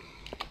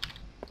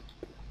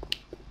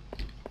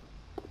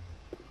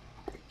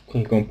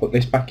 Can you go and put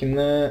this back in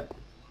there?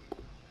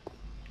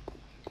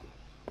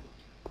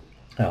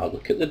 Oh,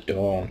 look at the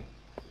dawn.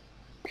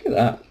 Look at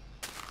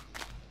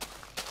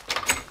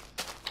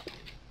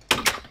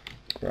that.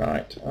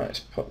 Right, let's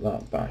put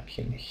that back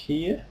in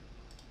here.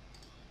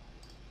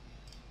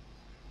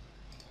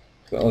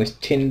 Got all this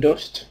tin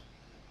dust.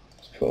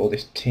 Let's put all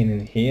this tin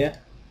in here.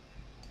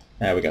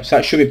 There we go. So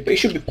that should be, it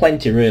should be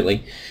plenty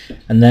really.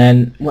 And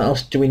then what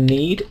else do we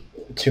need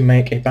to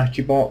make a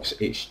battery box?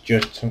 It's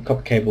just some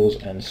copper cables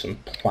and some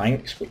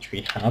planks, which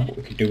we have. What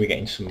we could do, we're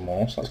getting some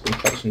more. So let's go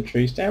and cut some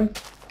trees down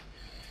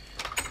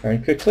very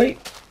quickly.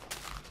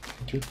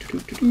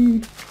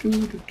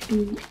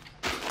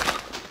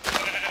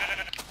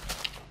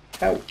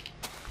 Ow.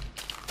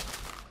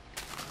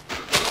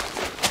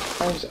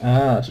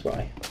 That's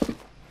why.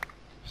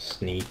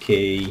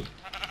 Sneaky.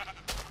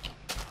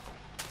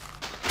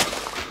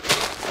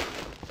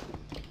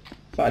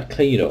 Thought I'd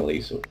cleared all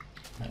these up.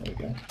 There we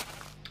go.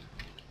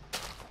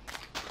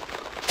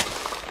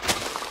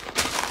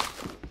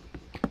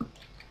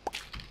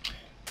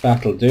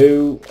 That'll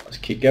do. Let's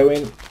keep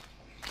going.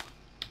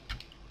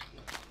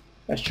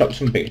 Let's chop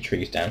some bigger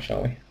trees down,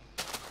 shall we?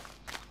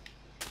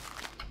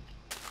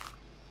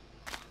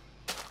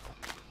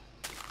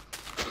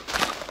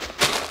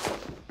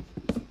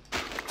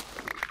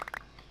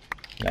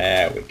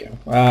 There we go.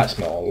 That's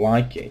more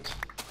like it.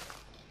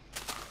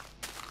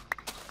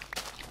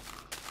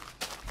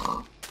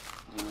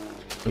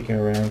 We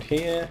go around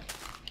here.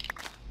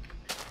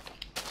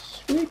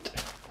 Sweet.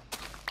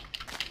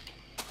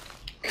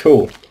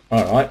 Cool.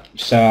 Alright,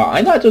 so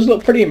I know it does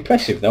look pretty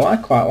impressive though. I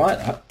quite like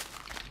that.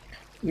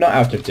 Not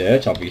out of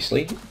dirt,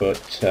 obviously,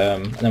 but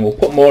and then we'll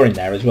put more in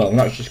there as well.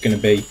 Not just going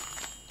to be,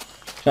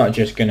 it's not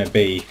just going to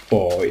be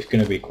 4. It's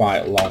going to be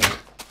quite long,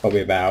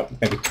 probably about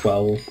maybe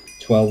 12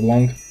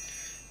 long,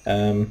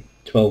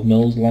 12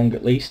 mils long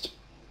at least.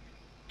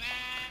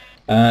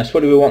 So what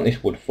do we want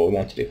this wood for? We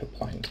wanted it for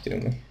planks,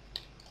 didn't we?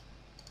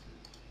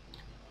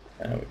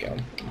 There we go.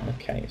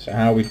 Okay, so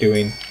how are we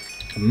doing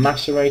for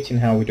macerating?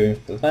 How are we doing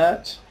for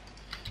that?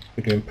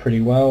 We're doing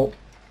pretty well.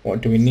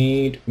 What do we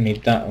need? We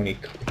need that. We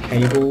need copper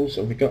cables.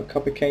 Have we got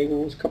copper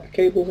cables? Copper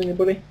cables,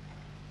 anybody?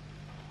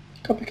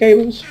 Copper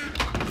cables?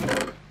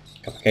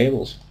 Copper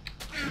cables.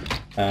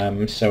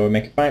 So we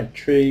make a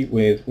battery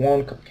with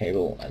 1 copper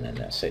cable and then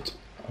that's it.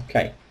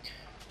 Okay.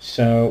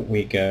 So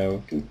we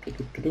go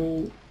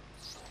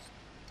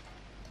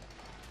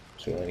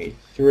So we only need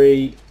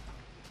 3.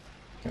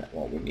 And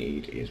what we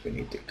need is we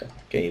need the copper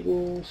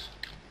cables.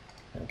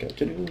 And go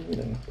to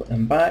then put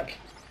them back.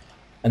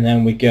 And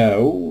then we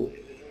go,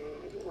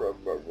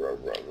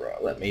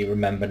 let me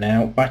remember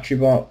now, battery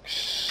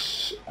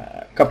box,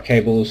 copper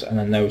cables, and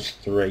then those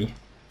 3.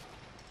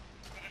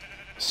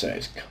 So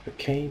it's copper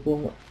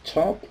cable at the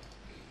top,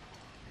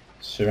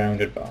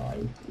 surrounded by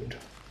wood.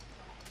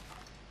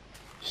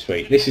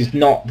 Sweet. This is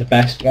not the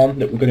best one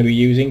that we're going to be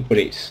using, but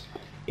it's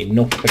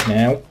enough for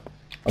now.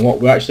 And what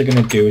we're actually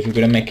going to do is we're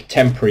going to make a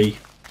temporary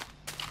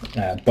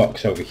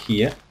box over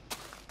here.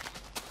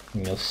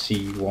 And you'll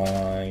see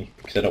why,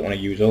 because I don't want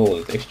to use all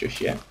of this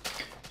just yet.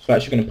 So I'm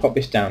actually going to pop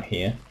this down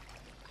here.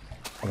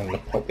 I'm going to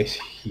pop this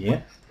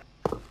here.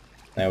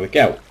 There we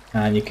go.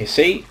 And you can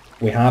see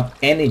we have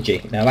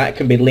energy. Now that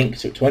can be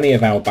linked to any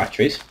of our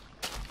batteries,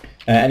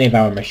 any of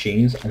our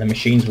machines, and the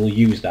machines will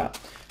use that.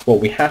 What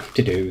we have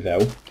to do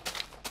though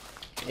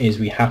is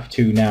we have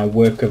to now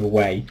work out a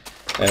way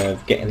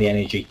of getting the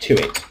energy to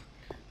it,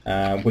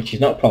 which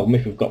is not a problem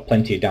if we've got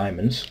plenty of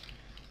diamonds.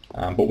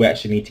 But we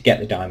actually need to get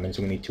the diamonds,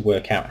 and we need to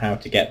work out how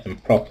to get them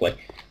properly.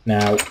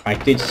 Now, I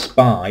did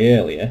spy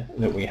earlier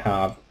that we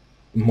have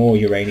more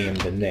uranium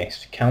than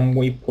this. Can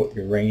we put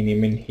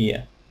uranium in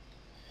here?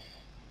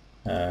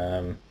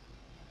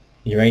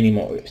 Uranium,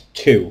 it's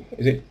 2,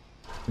 is it?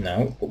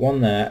 No, put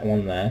 1 there,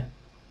 1 there.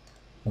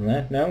 1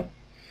 there, no?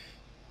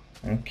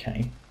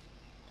 Okay.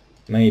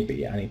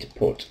 Maybe I need to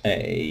put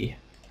a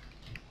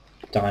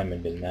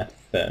diamond in there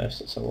first.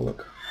 Let's have a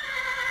look.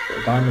 Put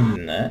a diamond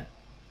in there.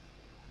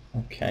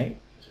 Okay,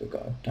 so we've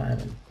got a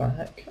diamond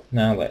back.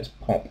 Now let's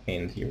pop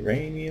in the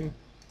uranium.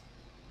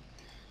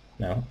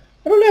 No,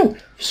 I don't know.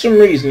 For some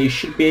reason you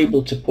should be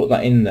able to put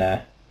that in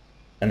there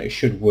and it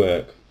should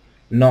work.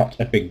 Not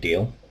a big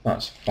deal.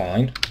 That's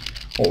fine.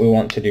 What we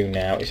want to do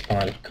now is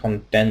find a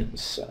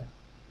condenser.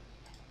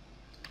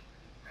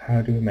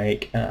 How do we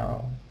make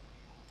our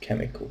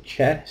chemical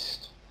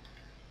chest?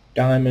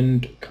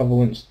 Diamond,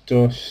 covalence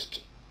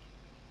dust.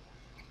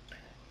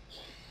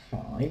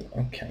 Fine.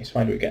 Okay, so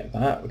how do we get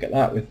that? We get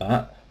that with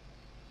that.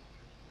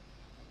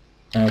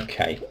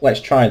 Okay,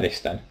 let's try this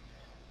then.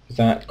 Is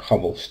that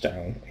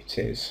cobblestone? It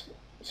is.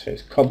 So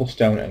it's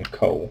cobblestone and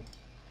coal.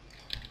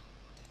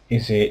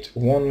 Is it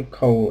 1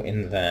 coal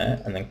in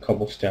there and then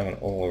cobblestone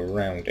all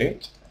around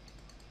it?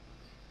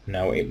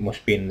 No, it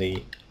must be in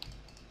the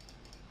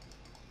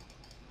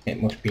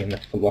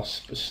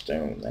philosopher's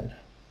stone then.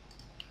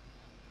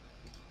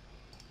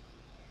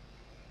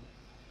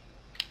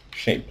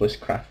 Shapeless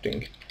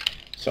crafting.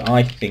 So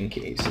I think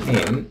it's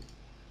in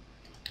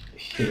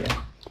here.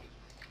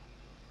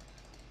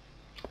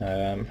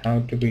 How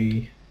do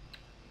we...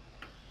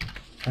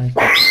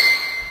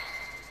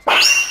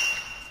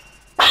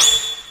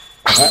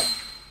 That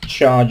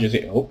charges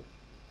it up.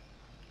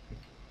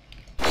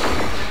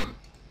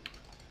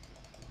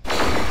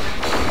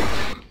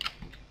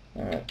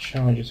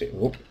 Charges it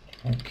up.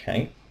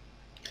 Okay.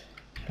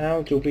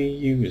 How do we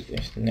use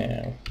this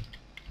now?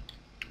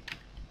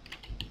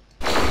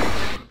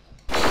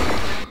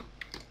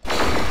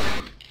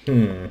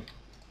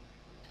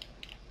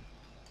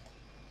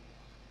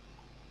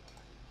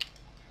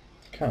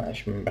 Can't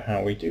actually remember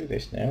how we do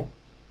this now.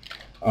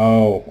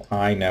 Oh,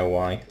 I know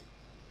why.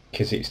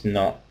 Because it's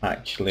not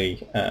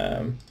actually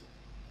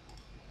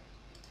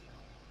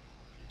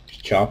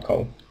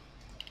charcoal.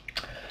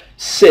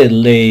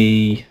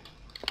 Silly.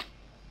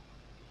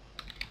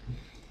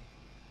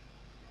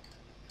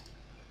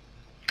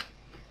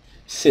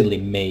 Silly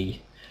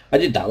me. I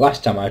did that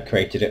last time I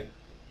created it.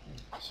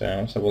 So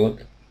let's have a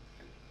look.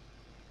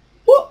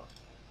 What?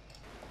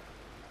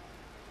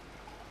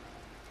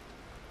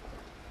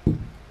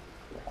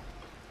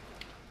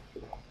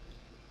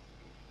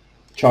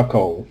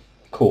 Charcoal.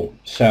 Cool.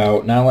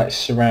 So now let's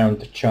surround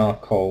the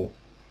charcoal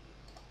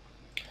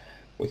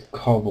with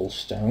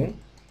cobblestone.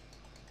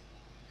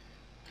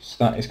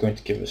 So that is going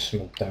to give us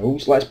some of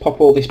those. Let's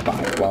pop all this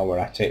back while we're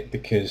at it,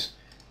 because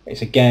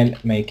it's again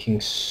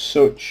making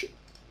such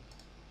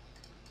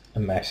a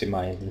mess in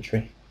my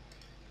inventory.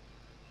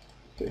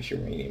 Put this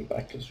uranium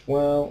back as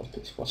well. Let's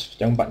put this phosphorus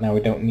stone back now,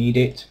 we don't need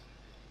it.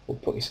 We'll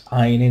put this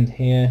iron in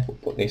here. We'll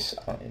put this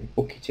iron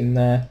bucket in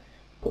there.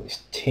 Put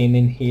this tin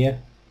in here.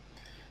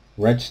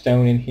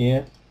 Redstone in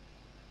here.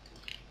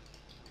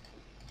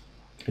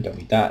 We don't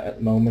need that at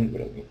the moment. We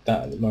don't need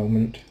that at the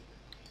moment.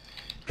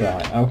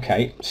 Right,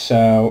 okay.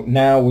 So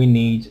now we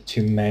need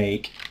to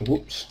make...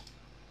 Whoops.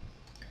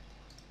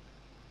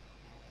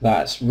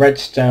 That's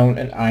redstone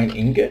and iron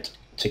ingot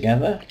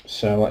together.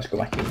 So let's go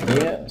back in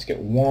here. Let's get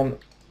one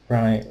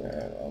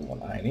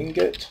iron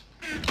ingot.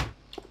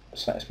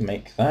 So let's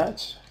make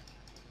that.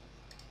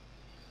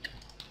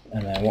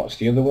 And then what's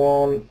the other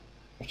one?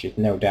 Which is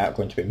no doubt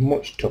going to be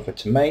much tougher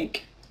to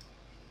make.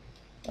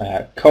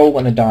 Coal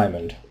and a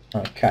diamond.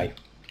 Okay.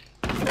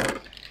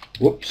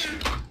 Whoops.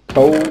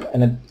 Coal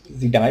and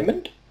the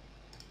diamond.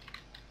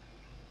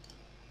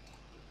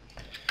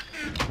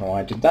 Oh,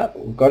 I did that,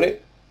 but we've got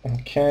it.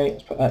 Okay,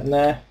 let's put that in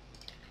there.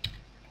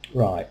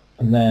 Right,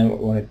 and then what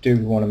we want to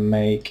do, we want to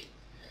make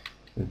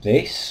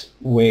this,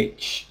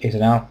 which is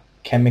an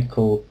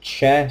alchemical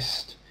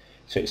chest.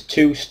 So it's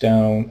 2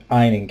 stone,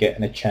 iron ingot,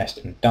 and a chest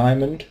and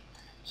diamond.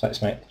 So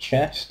let's make the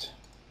chest.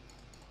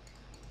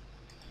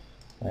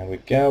 There we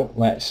go.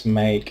 Let's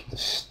make the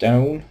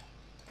stone.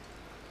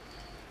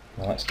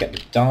 Now let's get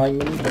the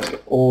diamond. Let's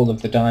get all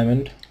of the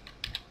diamond.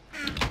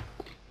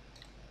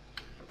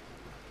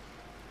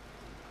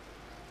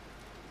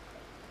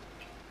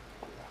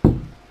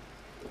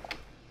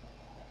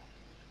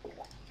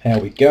 There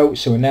we go.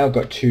 So we've now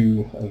got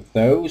 2 of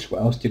those.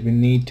 What else did we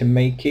need to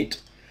make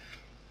it?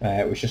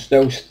 It was just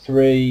those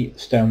 3,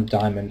 stone,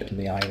 diamond, and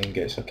the iron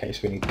ingots. Okay,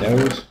 so we need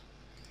those.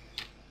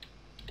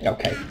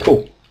 Okay,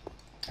 cool.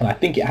 And I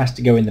think it has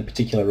to go in the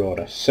particular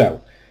order.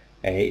 So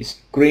it's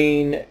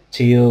green,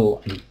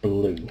 teal, and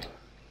blue.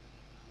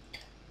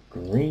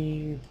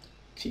 Green,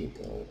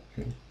 teal,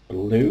 and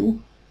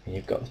blue. And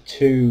you've got the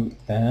 2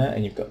 there,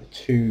 and you've got the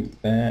 2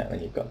 there,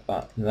 and you've got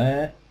that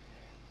there.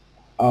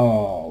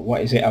 Oh,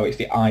 what is it? Oh, it's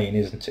the iron,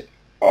 isn't it?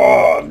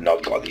 Oh, I've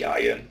not got the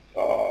iron.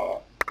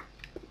 Oh,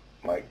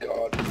 my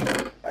God.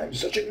 I'm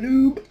such a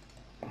noob.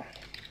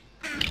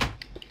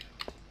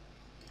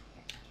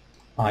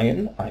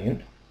 Iron,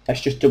 iron. Let's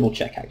just double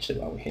check actually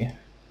while we're here.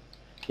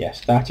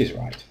 Yes, that is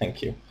right.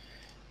 Thank you.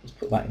 Let's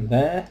put that in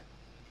there.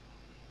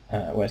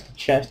 Where's the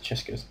chest?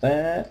 Chest goes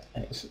there.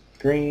 It's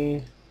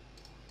green,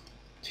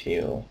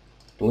 teal,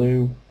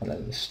 blue, and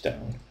then the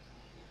stone.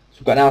 So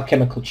we've got an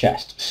alchemical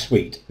chest.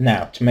 Sweet.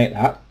 Now, to make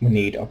that, we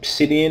need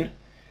obsidian.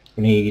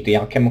 We need the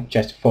alchemical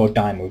chest for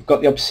diamond. We've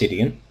got the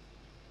obsidian.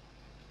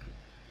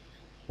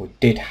 We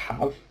did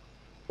have...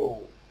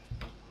 Oh,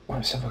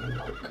 let's have a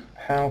look.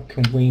 How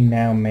can we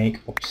now make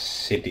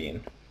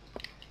obsidian?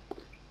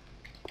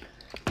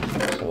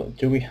 So,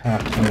 do we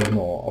have any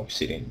more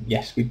obsidian?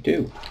 Yes, we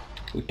do.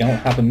 We don't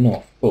have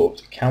enough,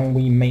 but can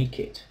we make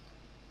it?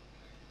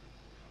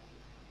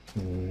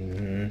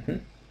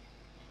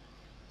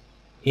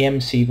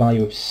 EMC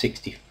value of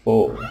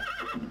 64.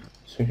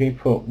 So if we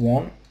put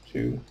 1,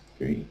 2,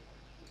 3,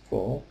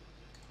 4.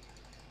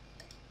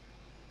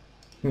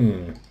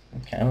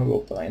 Okay, we'll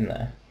put that in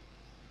there.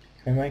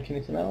 Can we make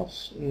anything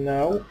else?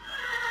 No.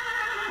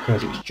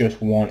 Because it's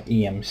just 1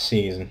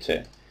 EMC, isn't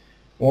it?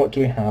 What do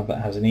we have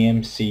that has an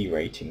EMC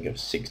rating of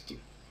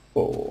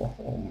 64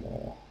 or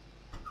more?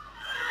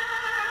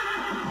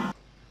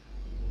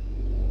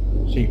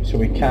 So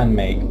we can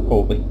make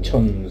probably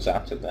tons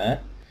out of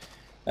there.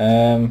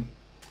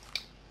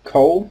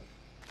 Coal.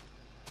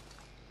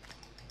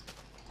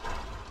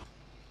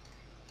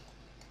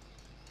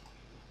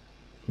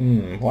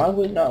 Why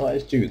would it not let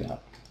us do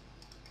that?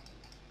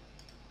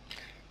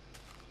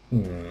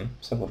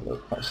 Let's have a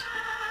look.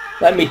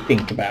 Let me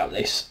think about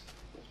this.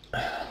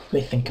 Let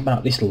me think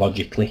about this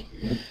logically.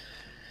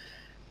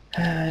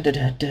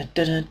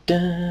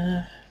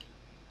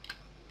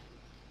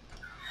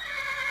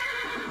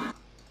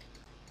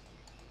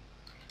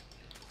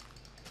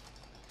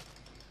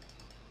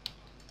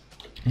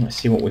 Let's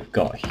see what we've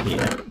got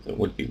here that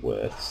would be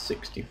worth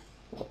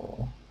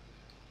 64.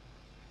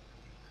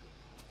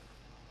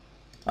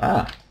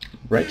 Ah,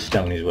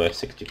 redstone is worth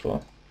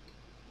 64.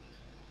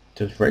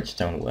 Does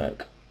redstone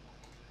work?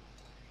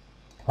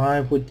 Why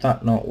would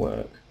that not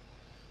work?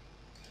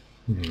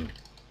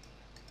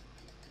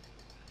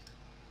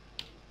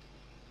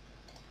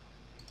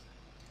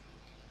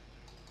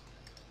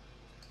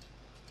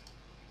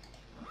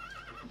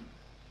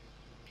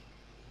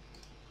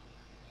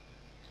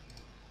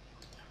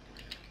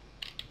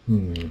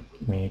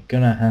 We're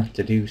gonna have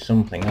to do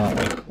something, aren't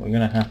we? We're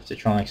gonna have to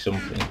try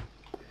something.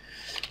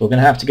 We're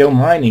gonna have to go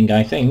mining,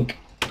 I think.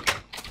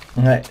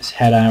 Let's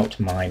head out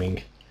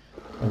mining.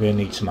 We're gonna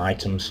need some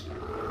items.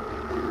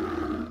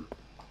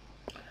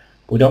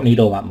 We don't need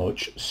all that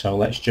much, so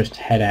let's just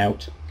head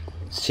out,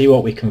 see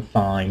what we can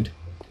find,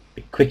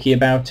 be quickie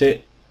about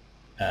it.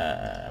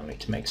 We need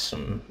to make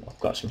some, I've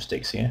got some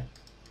sticks here.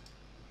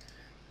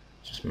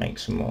 Just make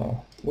some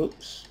more.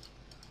 Whoops.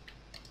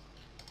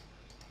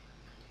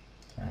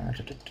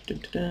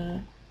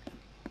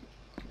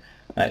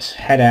 Let's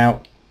head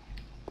out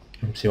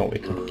and see what we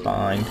can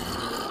find.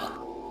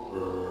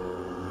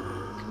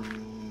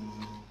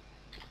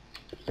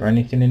 Is there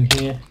anything in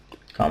here?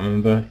 Can't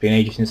remember. It's been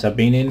ages since I've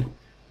been in.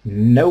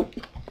 Nope.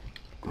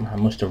 I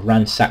must have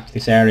ransacked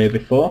this area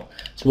before.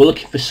 So we're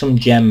looking for some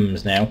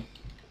gems now,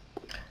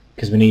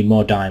 because we need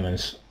more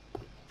diamonds.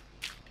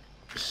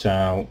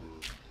 So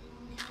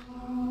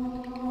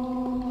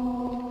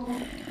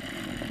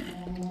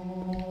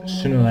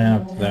as soon as I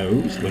have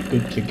those, we're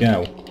good to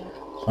go.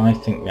 So I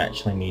think we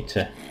actually need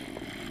to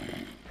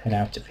head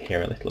out of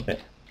here a little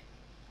bit.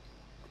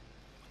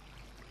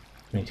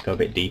 We need to go a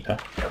bit deeper.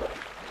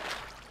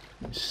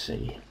 Let's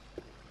see.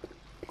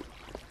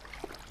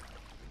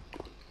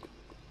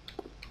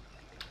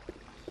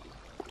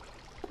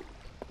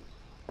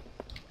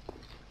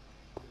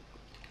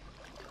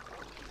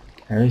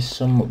 There is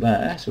some up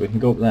there, so we can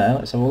go up there.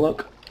 Let's have a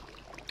look.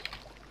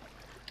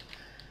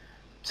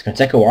 It's going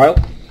to take a while.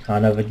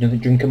 I'll have another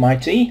drink of my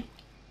tea.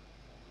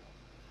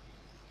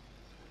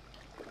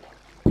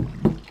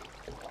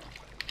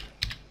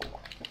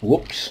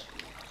 Whoops.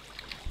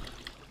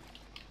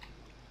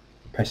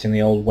 Pressing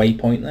the old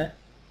waypoint there.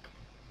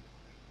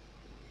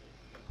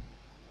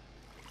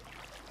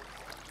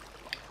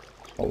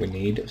 That's what we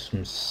need.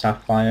 Some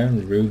sapphire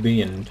and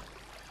ruby and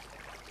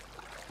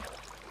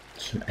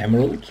some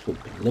emeralds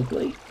would be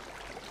lovely.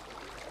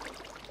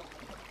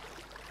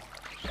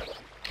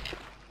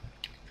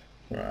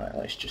 Right,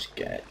 let's just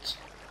get...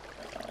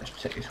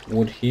 let's take this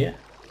wood here.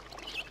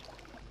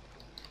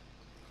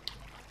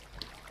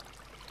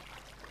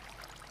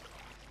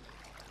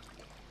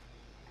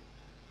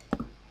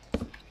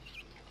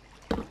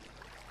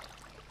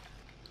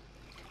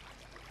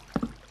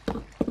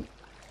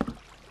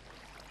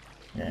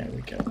 There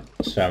we go.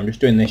 So I'm just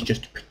doing this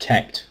just to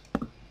protect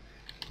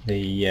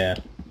the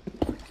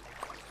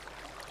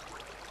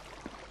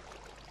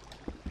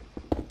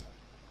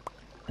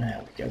there we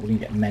go. We didn't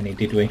get many,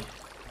 did we?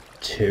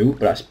 2,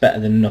 but that's better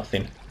than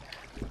nothing.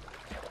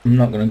 I'm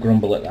not going to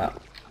grumble at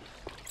that.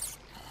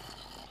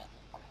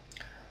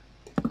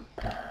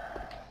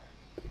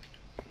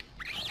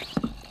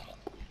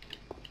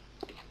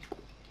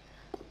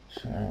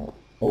 So,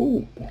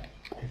 oh,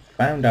 we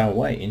found our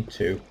way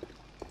into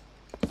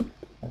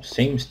what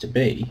seems to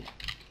be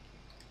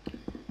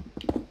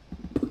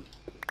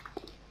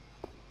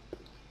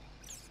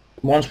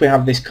once we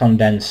have this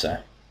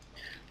condenser,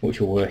 which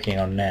we're working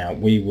on now,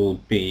 we will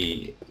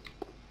be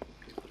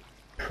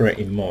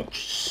pretty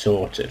much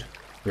sorted,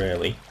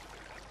 really,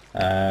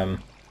 because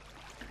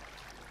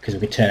we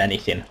can turn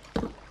anything.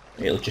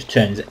 It'll just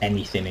turns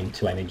anything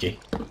into energy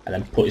and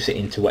then puts it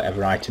into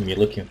whatever item you're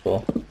looking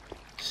for.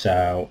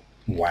 So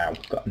wow,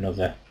 got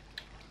another,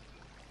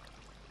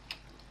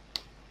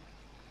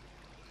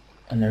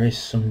 and there is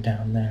some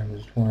down there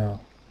as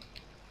well.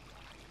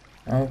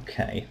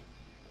 Okay,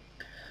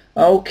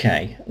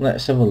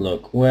 let's have a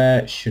look.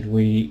 Where should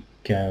we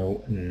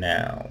go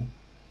now?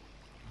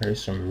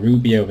 There's some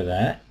ruby over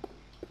there,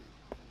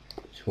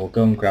 so we'll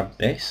go and grab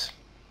this.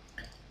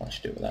 Let's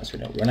do that so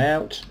we don't run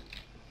out.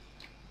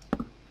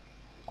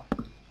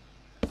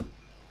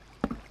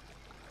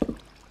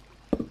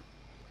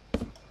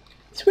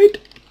 Sweet.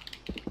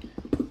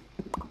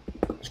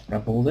 Let's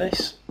grab all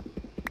this.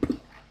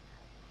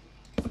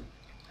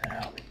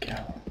 There we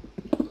go.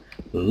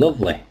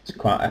 Lovely. There's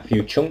quite a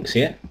few chunks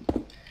here.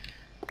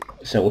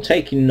 So we'll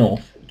take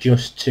enough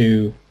just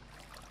to...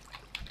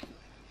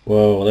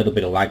 Whoa, a little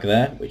bit of lag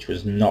there, which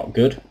was not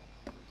good.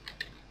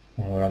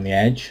 We're on the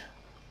edge.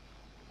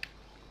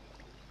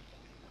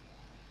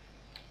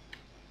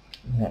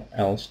 What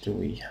else do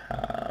we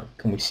have?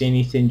 Can we see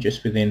anything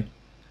just within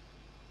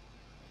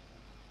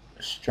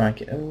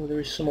strike it? Oh, there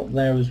is some up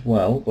there as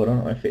well, but I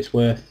don't know if it's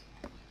worth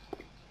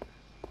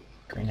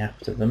going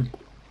after them.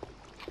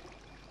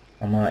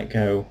 I might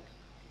go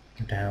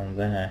down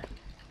there.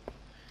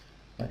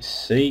 Let's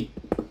see.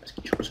 Let's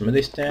chop some of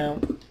this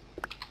down.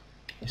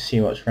 Let's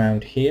see what's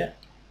round here.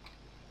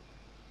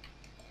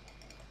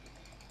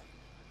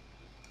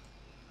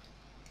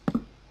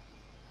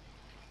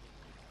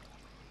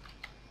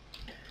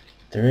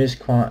 There is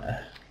quite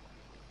a...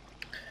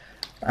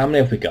 How many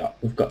have we got?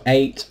 We've got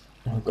 8.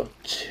 We've got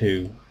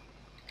 2.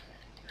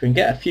 If we can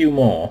get a few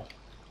more,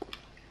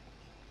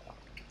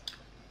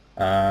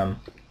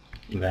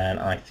 then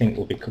I think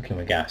we'll be cooking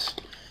with gas.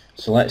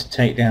 So let's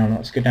go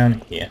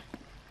down here,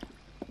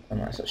 and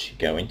let's actually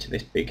go into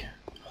this big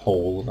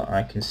hole that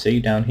I can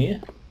see down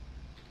here.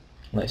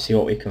 Let's see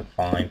what we can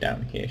find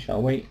down here,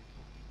 shall we?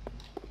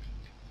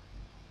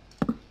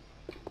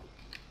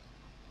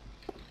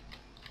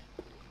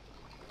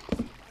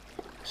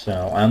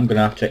 So I'm going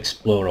to have to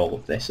explore all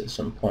of this at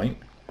some point,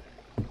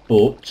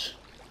 but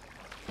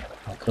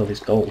I'll kill this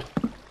gold.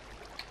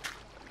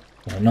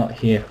 We're not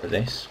here for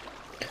this.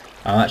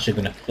 I'm actually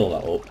going to fill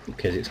that up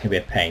because it's going to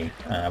be a pain.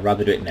 I'd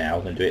rather do it now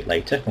than do it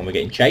later when we're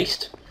getting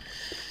chased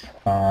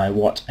by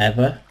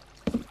whatever.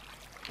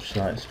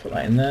 So let's put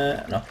that in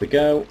there and off we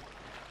go.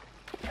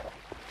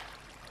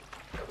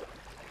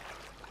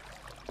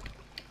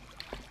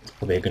 It's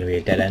probably going to be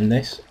a dead end,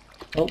 this.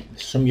 Oh,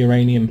 there's some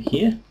uranium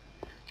here.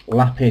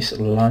 Lapis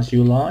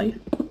lazuli.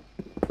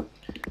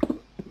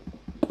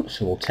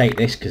 So we'll take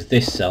this because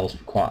this sells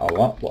for quite a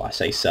lot. Well, I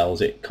say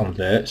sells, it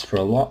converts for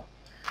a lot.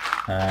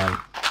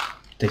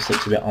 This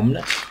looks a bit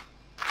ominous.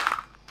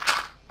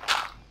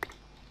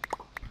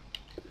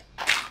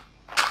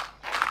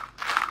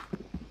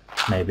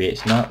 Maybe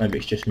it's not, maybe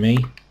it's just me.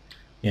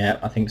 Yeah,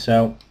 I think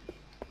so.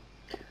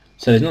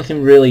 So there's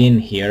nothing really in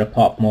here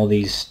apart from all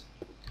these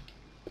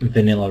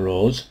vanilla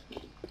ores.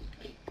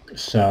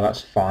 So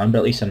that's fine, but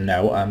at least I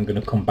know I'm going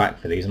to come back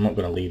for these. I'm not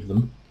going to leave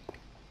them.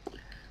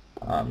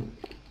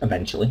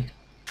 Eventually.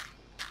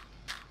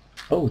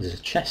 Oh, there's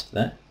a chest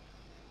there.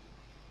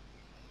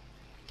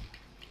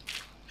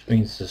 Which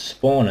means there's a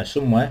spawner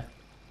somewhere.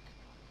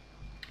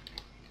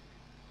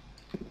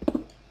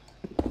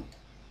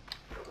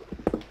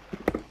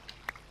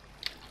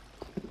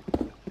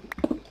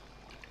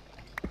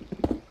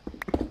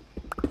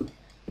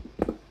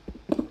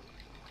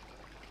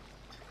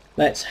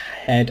 Let's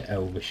head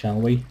over,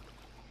 shall we?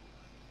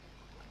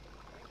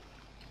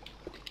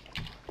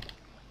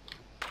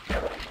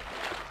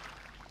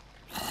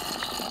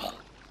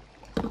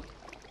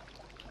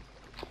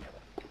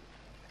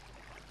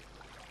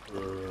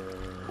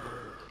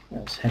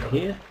 head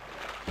here.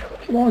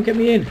 Come on, get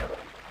me in.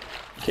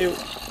 Thank you.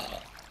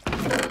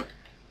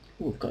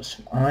 Ooh, we've got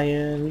some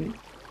iron.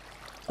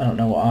 I don't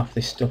know what half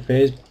this stuff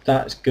is.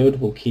 That's good.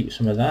 We'll keep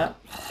some of that.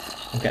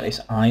 We'll get this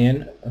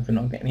iron. Have we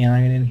not got any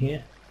iron in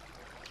here?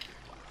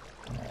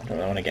 I don't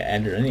really want to get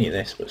Ed or any of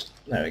this, but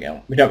there we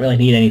go. We don't really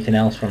need anything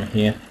else from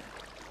here.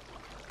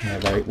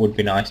 Although it would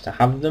be nice to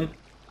have them.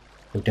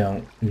 We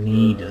don't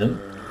need them.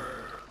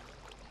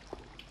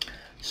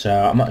 So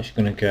I'm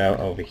actually going to go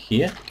over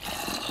here.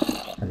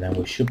 And then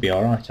we should be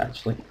alright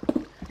actually.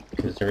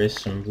 Because there is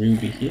some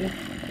ruby here.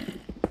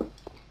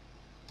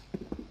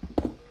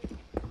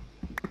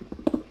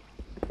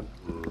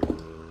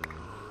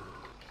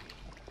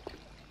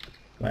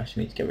 We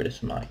actually need to get rid of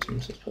some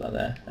items. Let's put that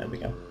there. There we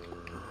go.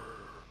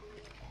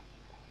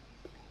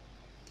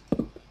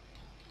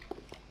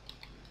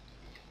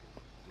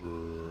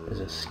 There's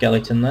a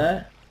skeleton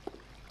there.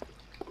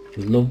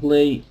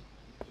 Lovely.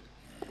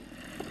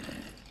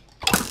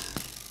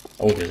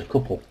 Oh, there's a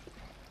couple.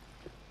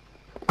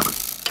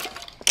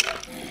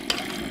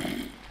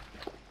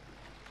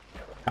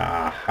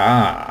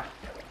 Aha!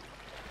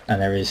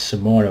 And there is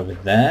some more over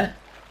there.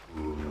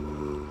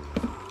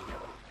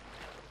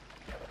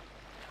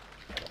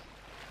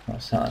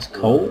 What's that? That's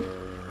coal.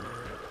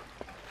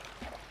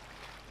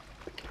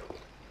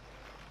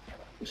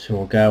 So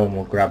we'll go and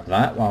we'll grab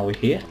that while we're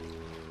here.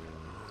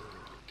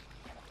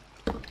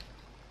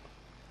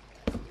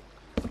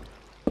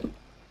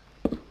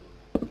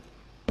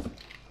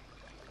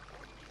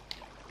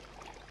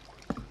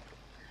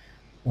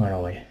 Where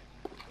are we?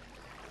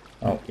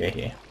 Oh, yeah,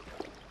 here.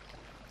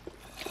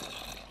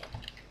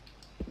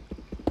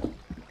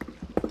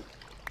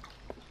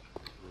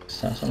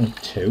 So that's only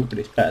 2, but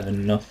it's better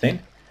than nothing.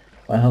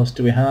 What else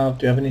do we have?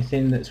 Do we have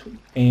anything that's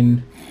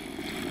in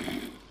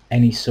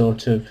any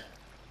sort of...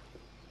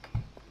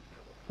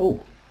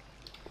 Oh.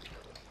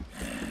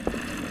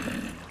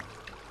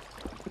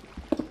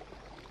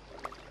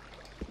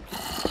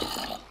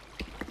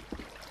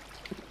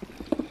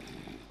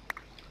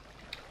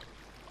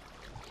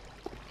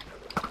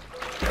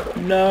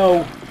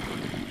 No!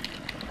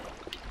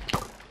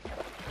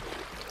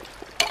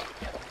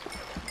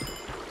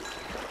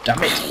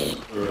 Damn it!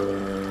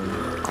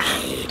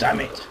 Damn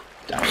it!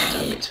 Damn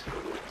it!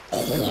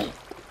 Damn it!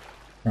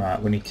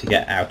 Right, we need to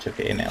get out of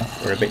here now.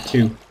 We're a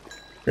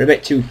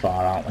bit too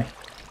far, aren't we?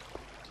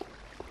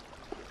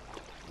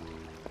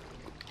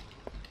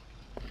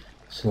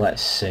 So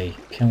let's see.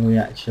 Can we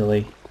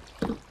actually?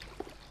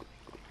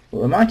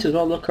 Well, we might as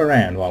well look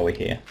around while we're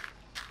here.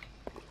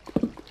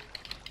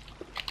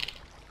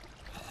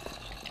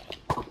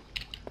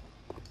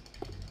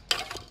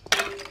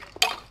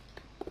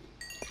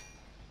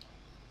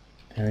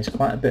 There is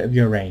quite a bit of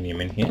uranium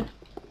in here.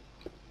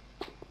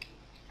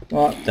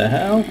 What the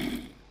hell?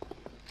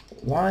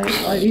 Why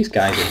are these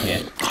guys in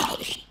here?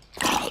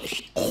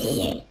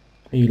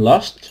 Are you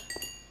lost?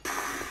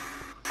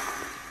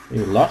 Are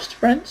you lost,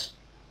 friends?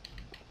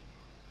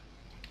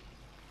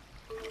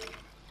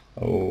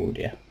 Oh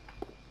dear.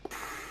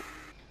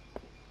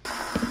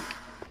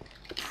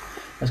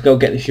 Let's go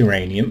get this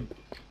uranium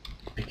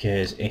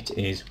because it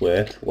is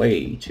worth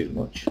way too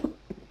much.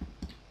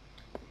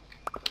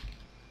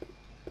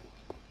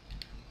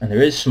 And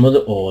there is some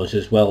other ores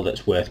as well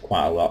that's worth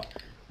quite a lot.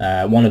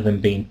 One of them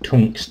being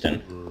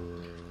tungsten,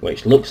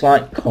 which looks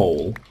like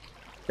coal,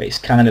 but it's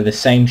kind of the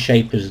same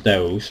shape as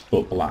those,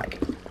 but black.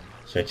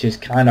 So it is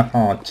kind of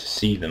hard to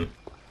see them.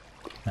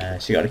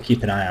 So you got to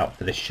keep an eye out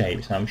for the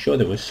shapes. And I'm sure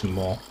there was some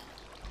more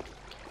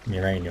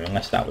uranium,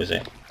 unless that was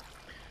it.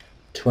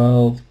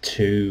 12,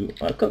 2...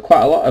 I've got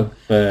quite a lot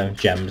of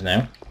gems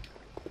now.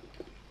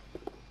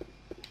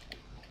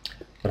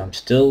 But I'm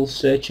still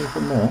searching for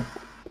more.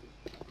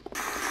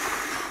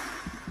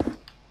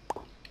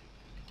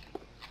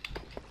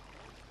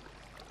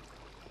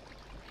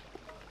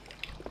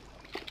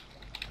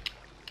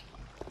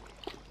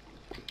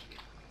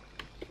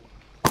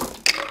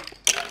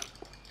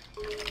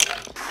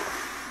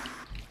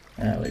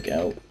 There we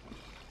go.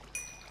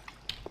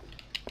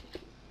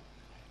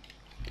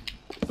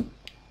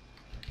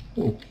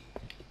 Ooh.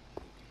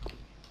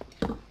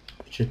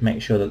 Just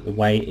make sure that the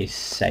way is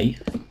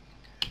safe.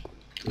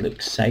 It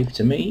looks safe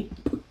to me.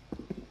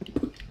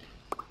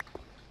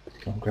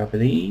 Let's go and grab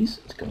these.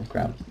 Let's go and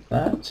grab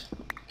that.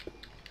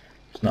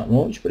 It's not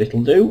much, but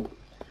it'll do.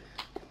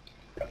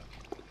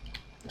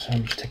 So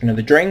I'm just taking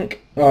another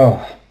drink.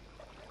 Oh.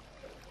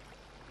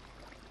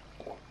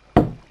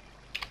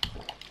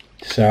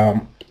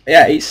 So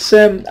yeah, it's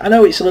I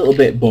know it's a little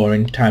bit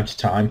boring time to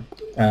time,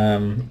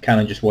 kind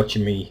of just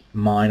watching me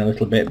mine a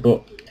little bit,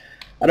 but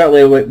I don't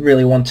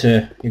really want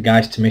you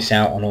guys to miss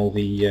out on all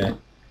the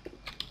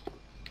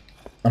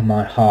on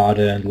my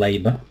hard-earned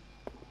labour,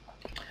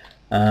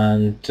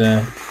 and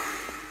I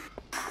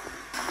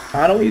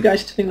don't want you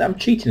guys to think that I'm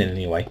cheating in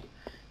any way,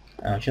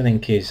 which I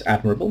think is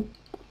admirable.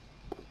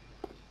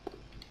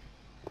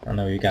 I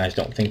know you guys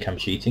don't think I'm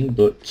cheating,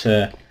 but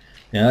you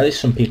know, there's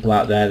some people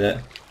out there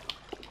that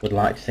would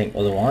like to think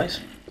otherwise.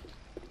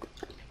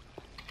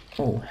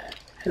 Oh,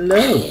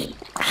 hello.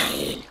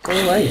 Go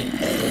away.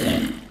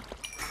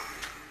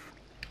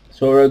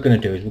 So what we're going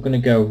to do is we're going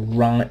to go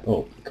right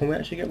up. Can we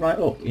actually get right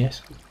up?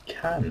 Yes, we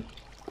can.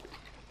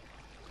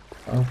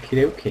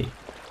 Okie dokie. So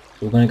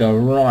we're going to go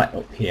right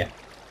up here.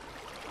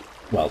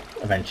 Well,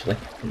 eventually.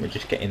 And we're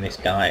just getting this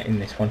guy in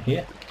this one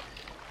here.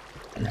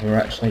 And we're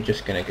actually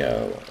just going to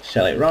go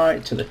sell it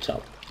right to the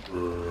top.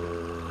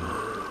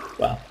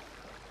 Well,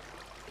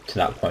 to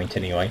that point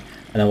anyway.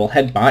 And then we'll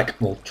head back,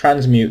 we'll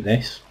transmute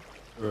this,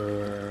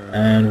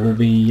 and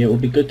it will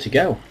be good to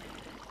go.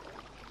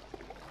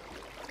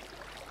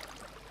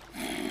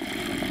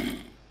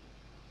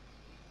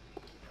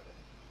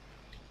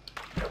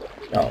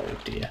 Oh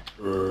dear.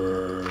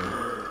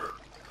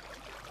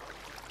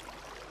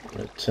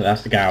 So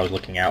that's the guy I was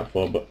looking out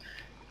for, but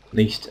at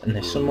least, and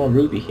there's some more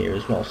ruby here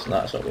as well, so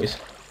that's always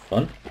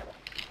fun.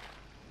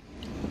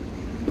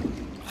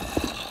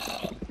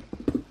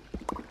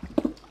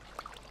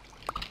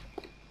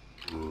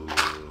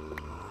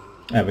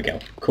 There we go.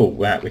 Cool.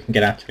 Right, we can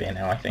get out of here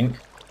now, I think.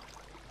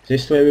 Is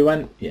this the way we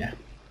went? Yeah.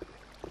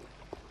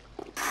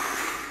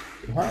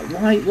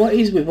 What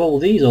is with all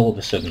these all of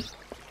a sudden?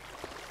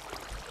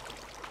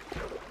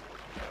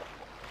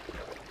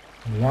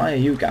 Why are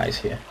you guys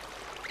here?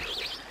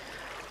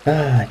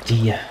 Ah,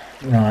 dear.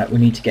 Right, we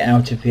need to get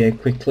out of here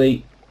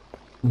quickly.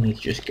 We need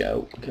to just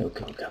go. Go,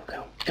 go, go,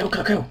 go. Go,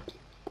 go, go!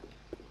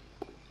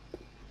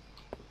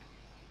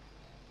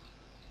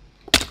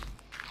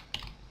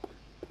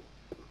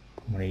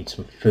 We need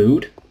some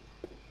food.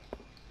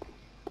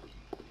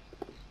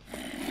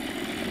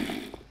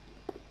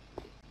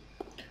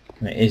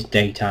 And it is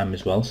daytime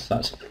as well, so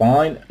that's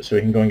fine. So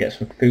we can go and get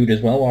some food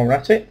as well while we're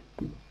at it.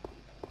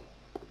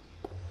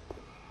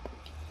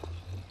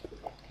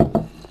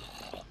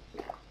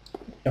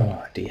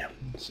 Oh dear,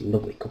 it's a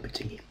lovely cup of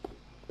tea.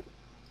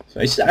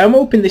 So I'm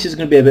hoping this is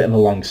going to be a bit of a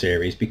long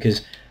series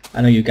because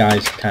I know you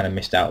guys kind of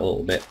missed out a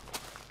little bit.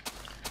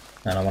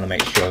 And I want to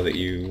make sure that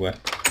you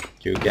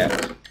do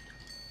get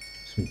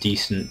some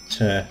decent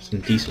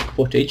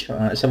footage.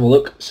 Alright, let's have a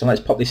look. So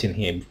let's pop this in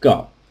here. We've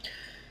got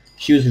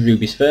shoes with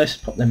rubies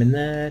first. Pop them in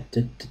there.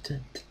 There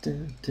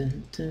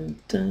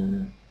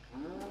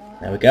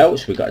we go.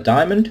 So we've got a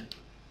diamond.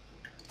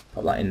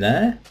 Pop that in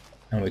there.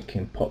 And we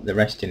can pop the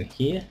rest in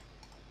here.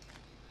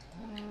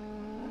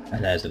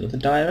 And there's another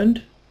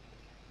diamond.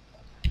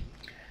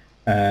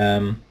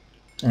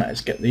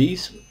 Let's get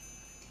these.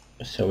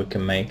 So we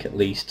can make at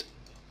least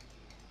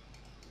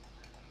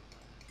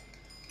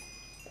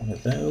one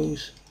of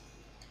those.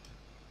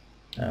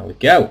 There we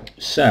go.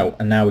 So,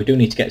 and now we do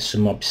need to get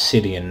some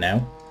obsidian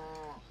now.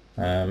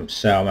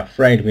 So I'm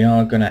afraid we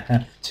are going to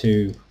have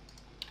to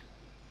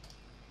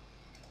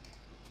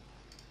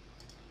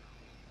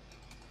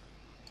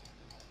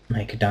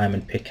make a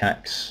diamond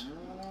pickaxe.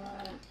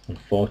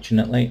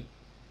 Unfortunately,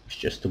 it's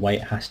just the way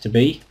it has to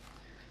be.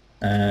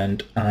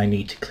 And I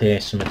need to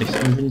clear some of this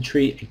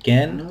inventory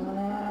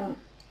again.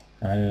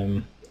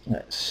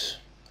 Let's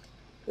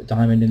put a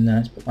diamond in there.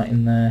 Let's put that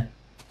in there.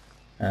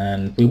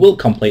 And we will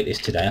complete this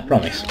today, I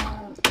promise.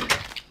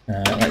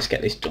 Let's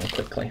get this done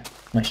quickly.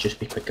 Let's just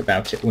be quick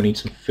about it. We need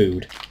some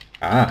food.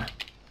 Ah!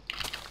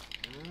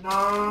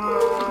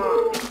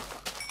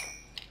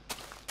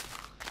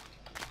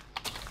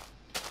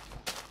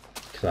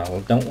 Because I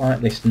don't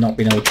like this not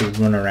being able to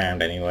run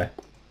around anywhere.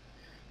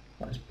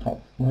 Let's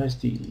pop. Where's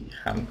the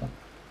hammer?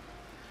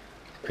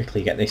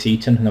 Quickly get this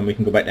eaten and then we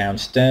can go back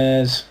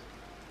downstairs.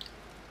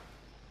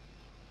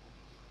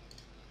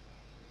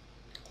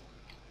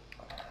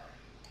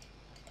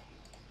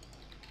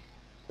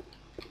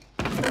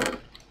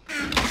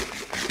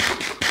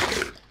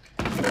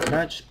 Can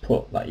I just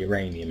put that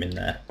uranium in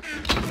there?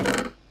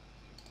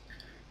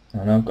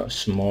 And I've got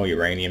some more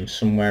uranium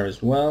somewhere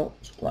as well.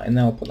 Let's put that in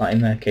there. I'll put that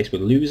in there in case we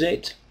lose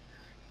it.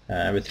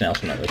 Everything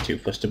else I'm not really too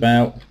fussed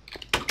about.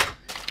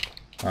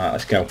 Alright,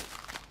 let's go.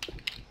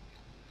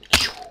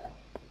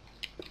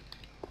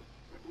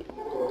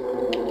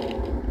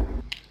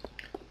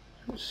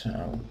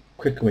 So,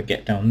 quicker we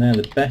get down there,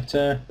 the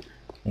better.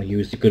 We'll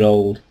use the good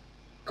old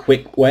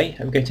quick way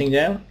of getting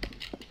down.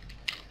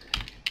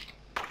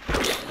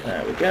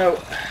 There we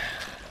go.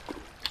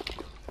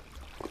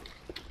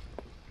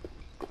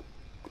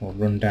 We'll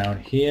run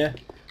down here,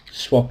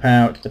 swap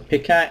out the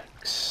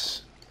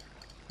pickaxe,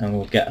 and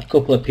we'll get a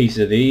couple of pieces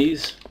of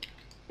these.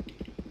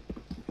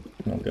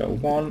 We'll go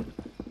one.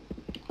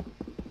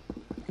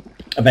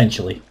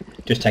 Eventually,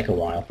 just take a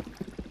while.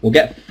 We'll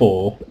get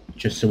 4,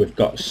 just so we've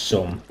got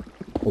some.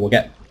 We'll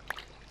get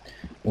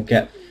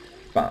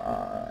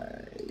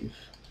 5.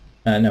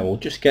 No, we'll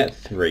just get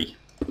 3.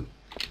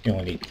 You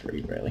only need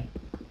 3, really.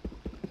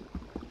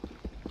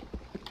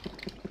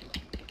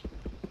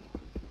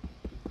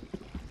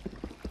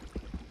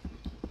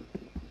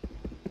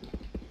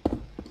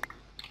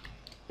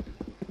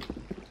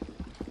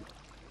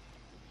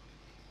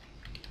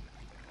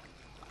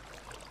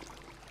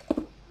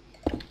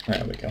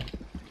 There we go.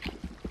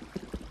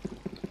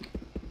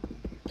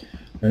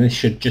 And this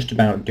should just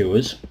about do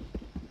us.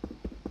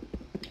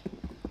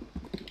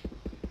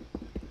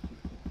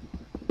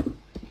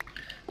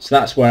 So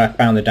that's where I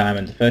found the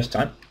diamond the first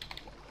time.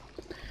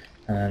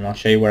 and I'll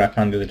show you where I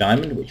found the other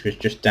diamond, which was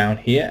just down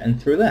here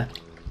and through there.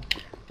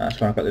 That's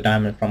where I got the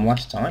diamond from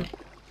last time.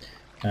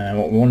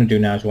 What we want to do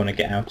now is we want to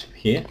get out of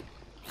here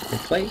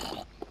quickly.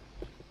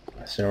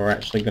 So we're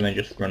actually going to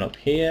just run up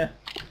here,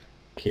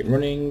 keep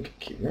running,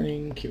 keep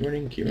running, keep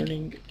running, keep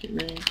running, keep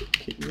running,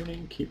 keep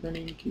running, keep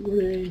running, keep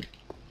running,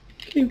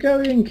 keep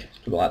going.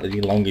 It's like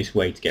the longest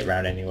way to get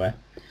around anywhere.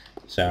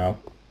 So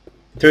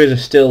there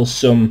is still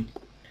some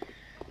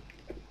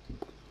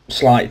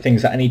slight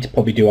things that I need to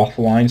probably do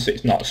offline, so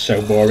it's not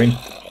so boring.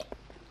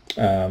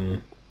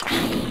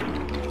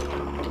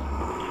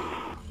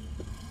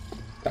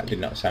 That did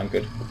not sound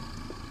good.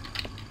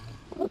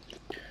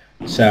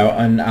 So,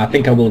 and I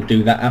think I will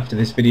do that after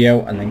this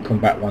video and then come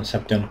back once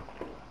I've done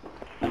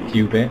a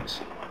few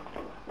bits.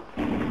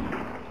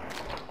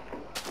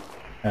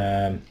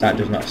 That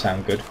does not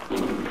sound good.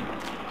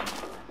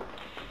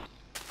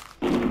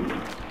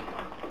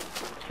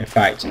 In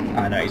fact,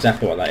 I know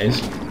exactly what that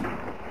is.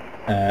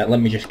 Let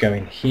me just go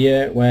in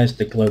here. Where's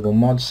the global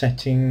mod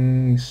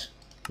settings?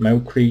 Mo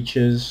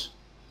creatures.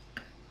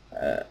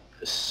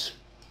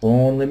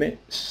 Spawn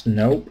limits.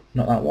 Nope,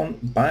 not that one.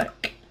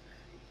 Back.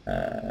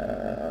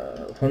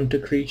 Hunter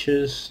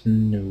creatures.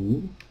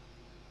 No.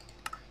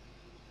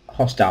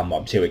 Hostile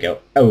mobs. Here we go.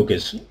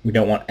 Ogres. We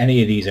don't want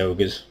any of these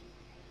ogres.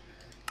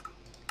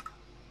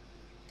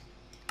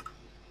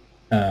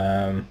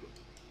 Don't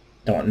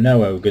want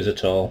no ogres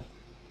at all,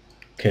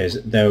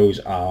 because those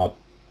are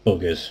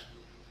buggers.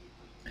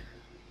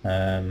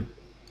 Turn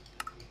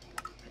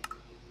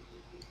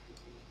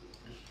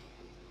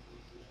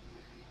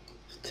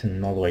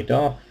them all the way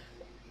off.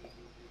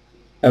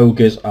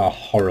 Ogres are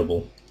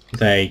horrible.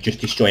 They just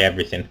destroy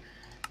everything.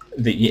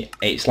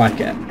 It's like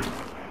a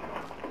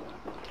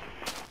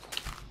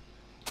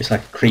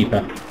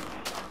creeper.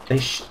 They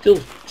still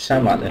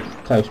sound like they're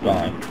close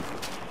by.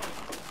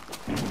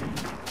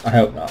 I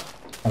hope not.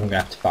 I'm gonna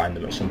have to find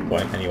them at some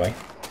point anyway.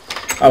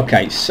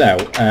 Okay, so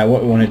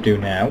what we want to do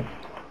now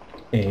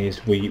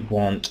is we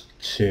want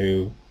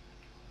to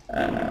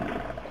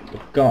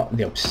we've got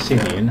the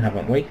obsidian,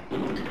 haven't we?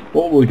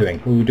 What were we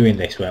doing? We were doing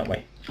this, weren't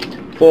we?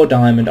 4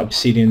 diamond,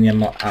 obsidian, the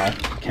emerald,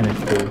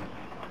 alchemical.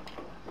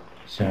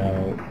 So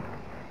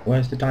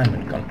where's the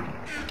diamond gone?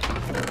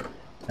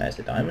 There's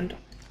the diamond.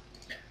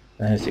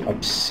 There's the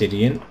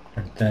obsidian,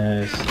 and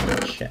there's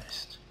the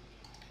chest.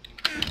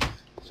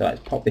 So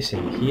let's pop this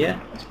in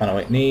here. Let's find out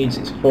what it needs.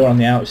 It's 4 on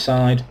the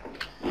outside.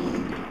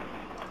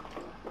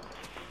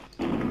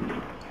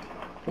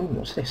 Oh,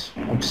 what's this?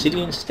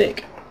 Obsidian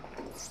stick.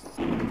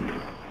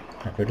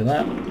 Get rid of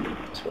that.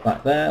 Let's put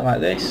that there, like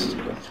this.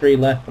 We've got 3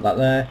 left, put that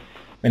there.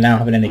 We now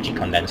have an energy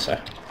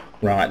condenser.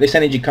 Right, this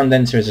energy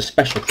condenser is a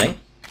special thing,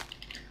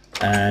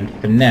 and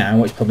for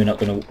now it's probably not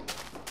going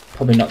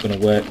to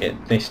work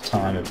at this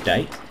time of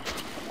day.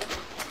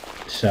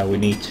 So we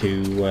need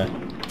to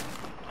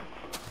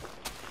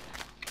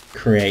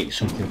create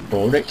something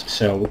for it.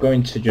 So we're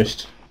going to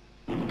just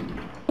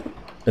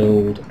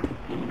build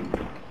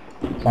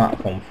a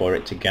platform for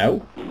it to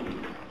go.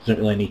 Doesn't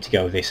really need to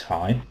go this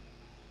high,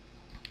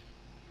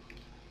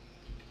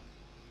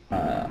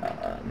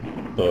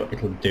 but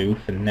it'll do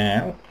for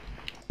now.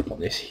 Put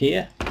this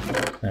here.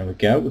 There we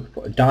go. We can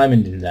put a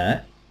diamond in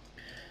there.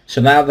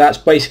 So now that's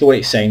basically what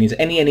it's saying, is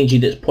any energy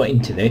that's put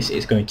into this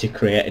is going to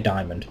create a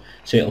diamond.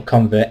 So it'll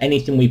convert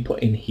anything we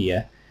put in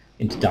here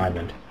into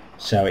diamond.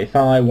 So if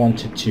I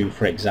wanted to,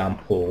 for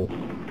example,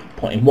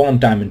 put in 1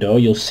 diamond ore,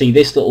 you'll see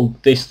this little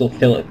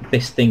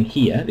thing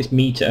here, this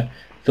meter,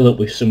 fill up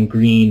with some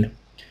green,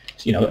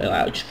 you know,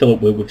 just fill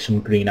up with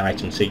some green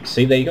items. So you can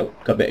see, there you go,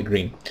 got a bit of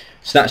green.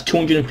 So that's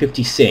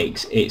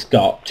 256 it's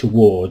got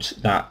towards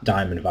that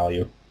diamond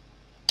value,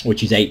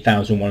 which is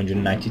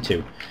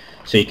 8,192.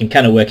 So you can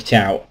kind of work it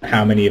out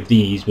how many of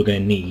these we're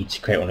going to need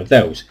to create one of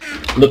those.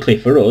 Luckily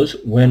for us,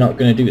 we're not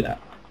going to do that.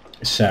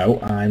 So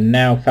I'm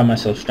now found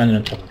myself standing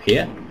on top of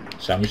here.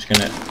 So I'm just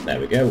going to, there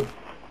we go.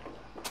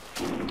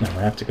 Now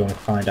we have to go and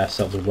find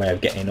ourselves a way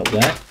of getting up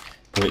there,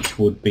 which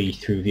would be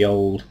through the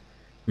old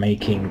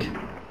making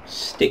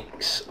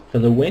sticks for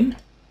the win.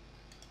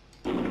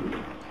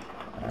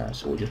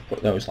 So we'll just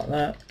put those like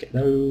that, get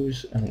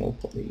those, and we'll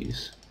put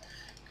these.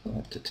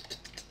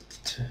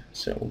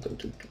 So we'll go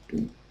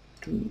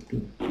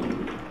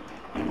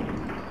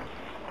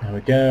there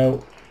we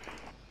go.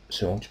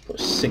 So I'll just put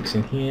 6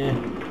 in here,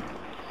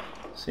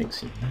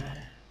 6 in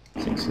there,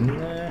 6 in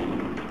there,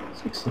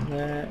 6 in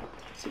there,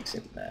 6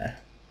 in there,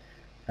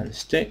 and the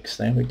sticks.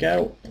 There we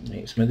go.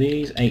 Make some of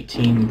these,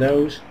 18 of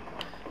those.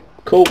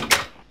 Cool.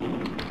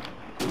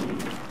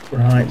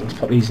 Right, let's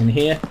put these in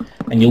here,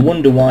 and you'll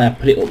wonder why I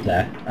put it up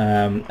there,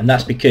 and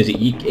that's because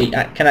it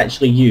can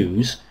actually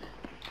use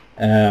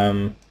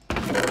the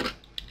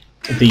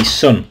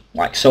sun,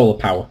 like solar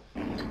power,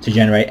 to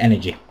generate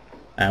energy.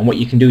 And what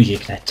you can do is you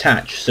can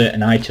attach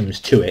certain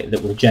items to it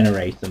that will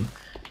generate them,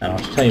 and I'll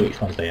just tell you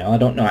which ones they are. I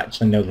don't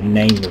actually know the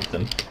name of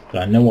them,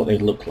 but I know what they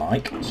look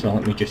like. So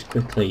let me just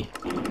quickly,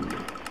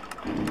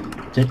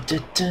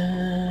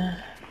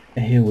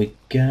 here we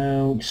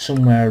go,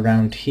 somewhere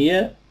around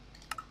here.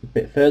 a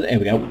bit further. Here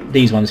we go.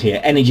 These ones here,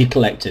 energy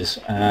collectors,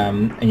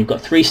 and you've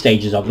got 3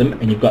 stages of them,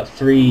 and you've got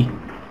 3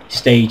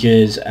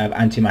 stages of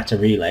antimatter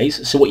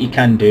relays. So what you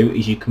can do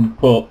is you can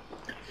put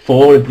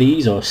 4 of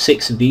these or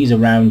 6 of these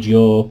around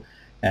your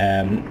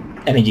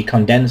energy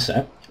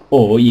condenser,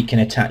 or you can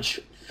attach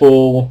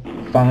 4,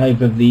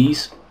 5 of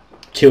these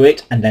to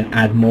it and then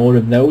add more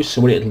of those.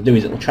 So what it'll do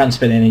is it'll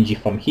transfer the energy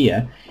from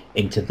here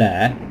into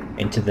there,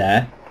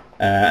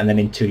 and then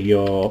into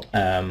your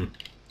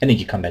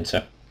energy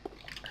condenser,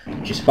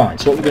 which is fine.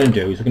 So what we're going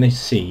to do is we're going to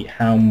see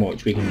how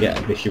much we can get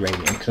of this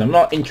uranium, because I'm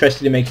not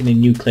interested in making a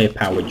nuclear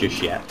power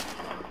just yet,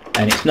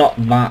 and it's not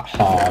that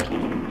hard,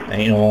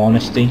 in all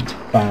honesty, to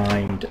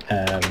find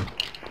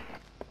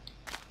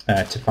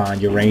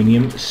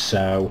uranium.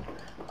 So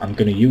I'm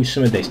going to use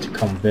some of this to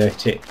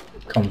convert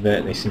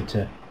this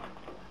into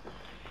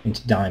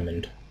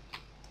diamond.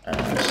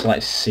 So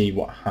let's see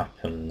what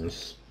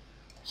happens.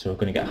 So we're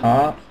going to get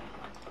half.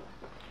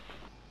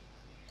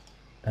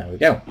 There we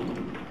go.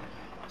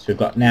 So we've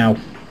got now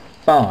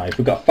 5.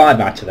 We've got 5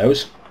 out of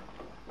those.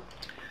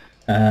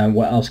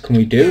 What else can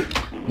we do?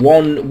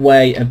 One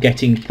way of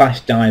getting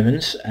fast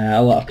diamonds,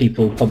 a lot of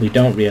people probably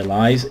don't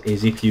realise,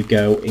 is if you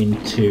go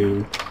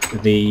into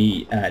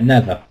the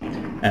nether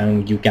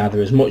and you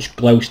gather as much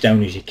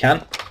glowstone as you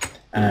can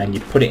and you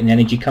put it in an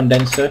energy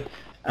condenser,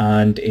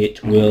 and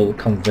it will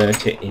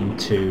convert it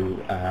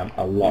into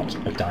a lot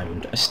of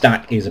diamond. A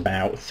stack is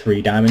about 3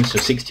 diamonds, so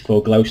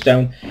 64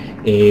 glowstone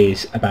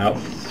is about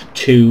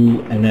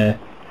 2 and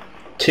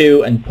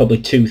probably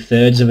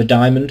 2/3 of a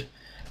diamond.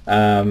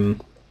 2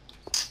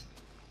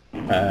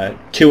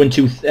 and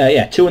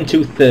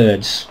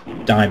 2/3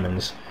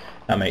 diamonds.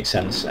 That makes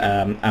sense.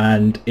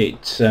 And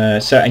it's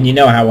and you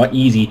know how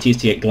easy it is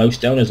to get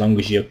glowstone as long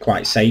as you're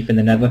quite safe in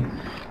the nether.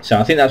 So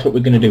I think that's what we're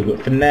going to do.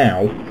 But for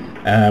now,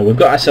 we've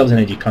got ourselves an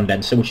energy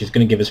condenser, which is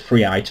going to give us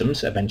 3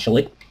 items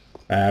eventually.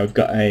 We've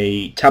got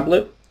a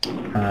tablet,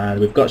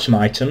 and we've got some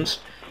items.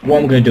 What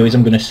I'm going to do is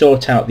I'm going to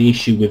sort out the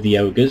issue with the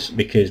ogres,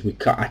 because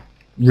I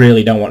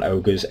really don't want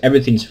ogres.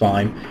 Everything's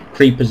fine,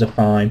 creepers are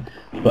fine,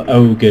 but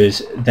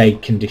ogres, they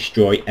can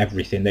destroy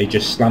everything. They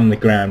just slam the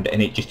ground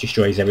and it just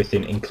destroys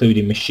everything,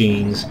 including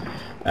machines.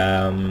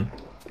 And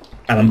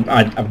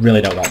I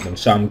really don't want them,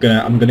 so I'm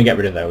gonna get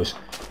rid of those.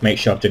 Make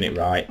sure I've done it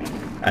right,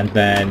 and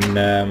then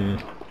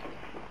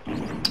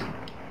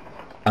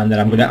I'm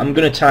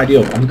gonna tidy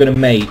up. I'm gonna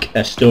make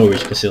a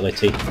storage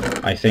facility,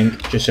 I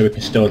think, just so we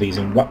can store these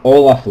in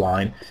all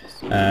offline,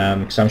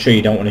 because I'm sure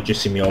you don't want to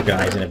just see me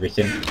organising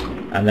everything.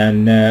 And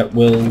then oh,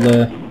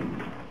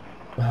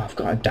 I've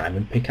got a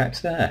diamond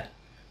pickaxe there,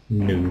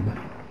 noob.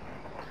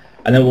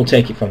 And then we'll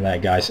take it from there,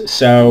 guys.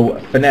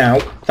 So for now,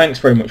 thanks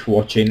very much for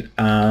watching,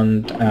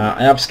 and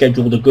I have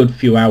scheduled a good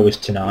few hours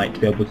tonight to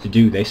be able to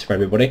do this for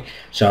everybody,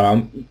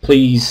 so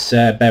please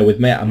bear with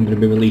me. I'm going to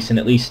be releasing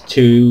at least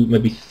 2,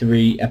 maybe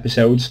 3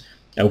 episodes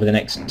over the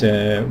next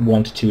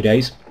 1 to 2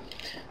 days,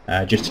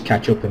 just to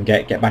catch up and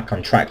get back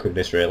on track with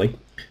this, really.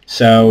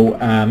 So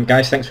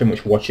guys, thanks very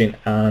much for watching,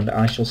 and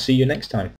I shall see you next time.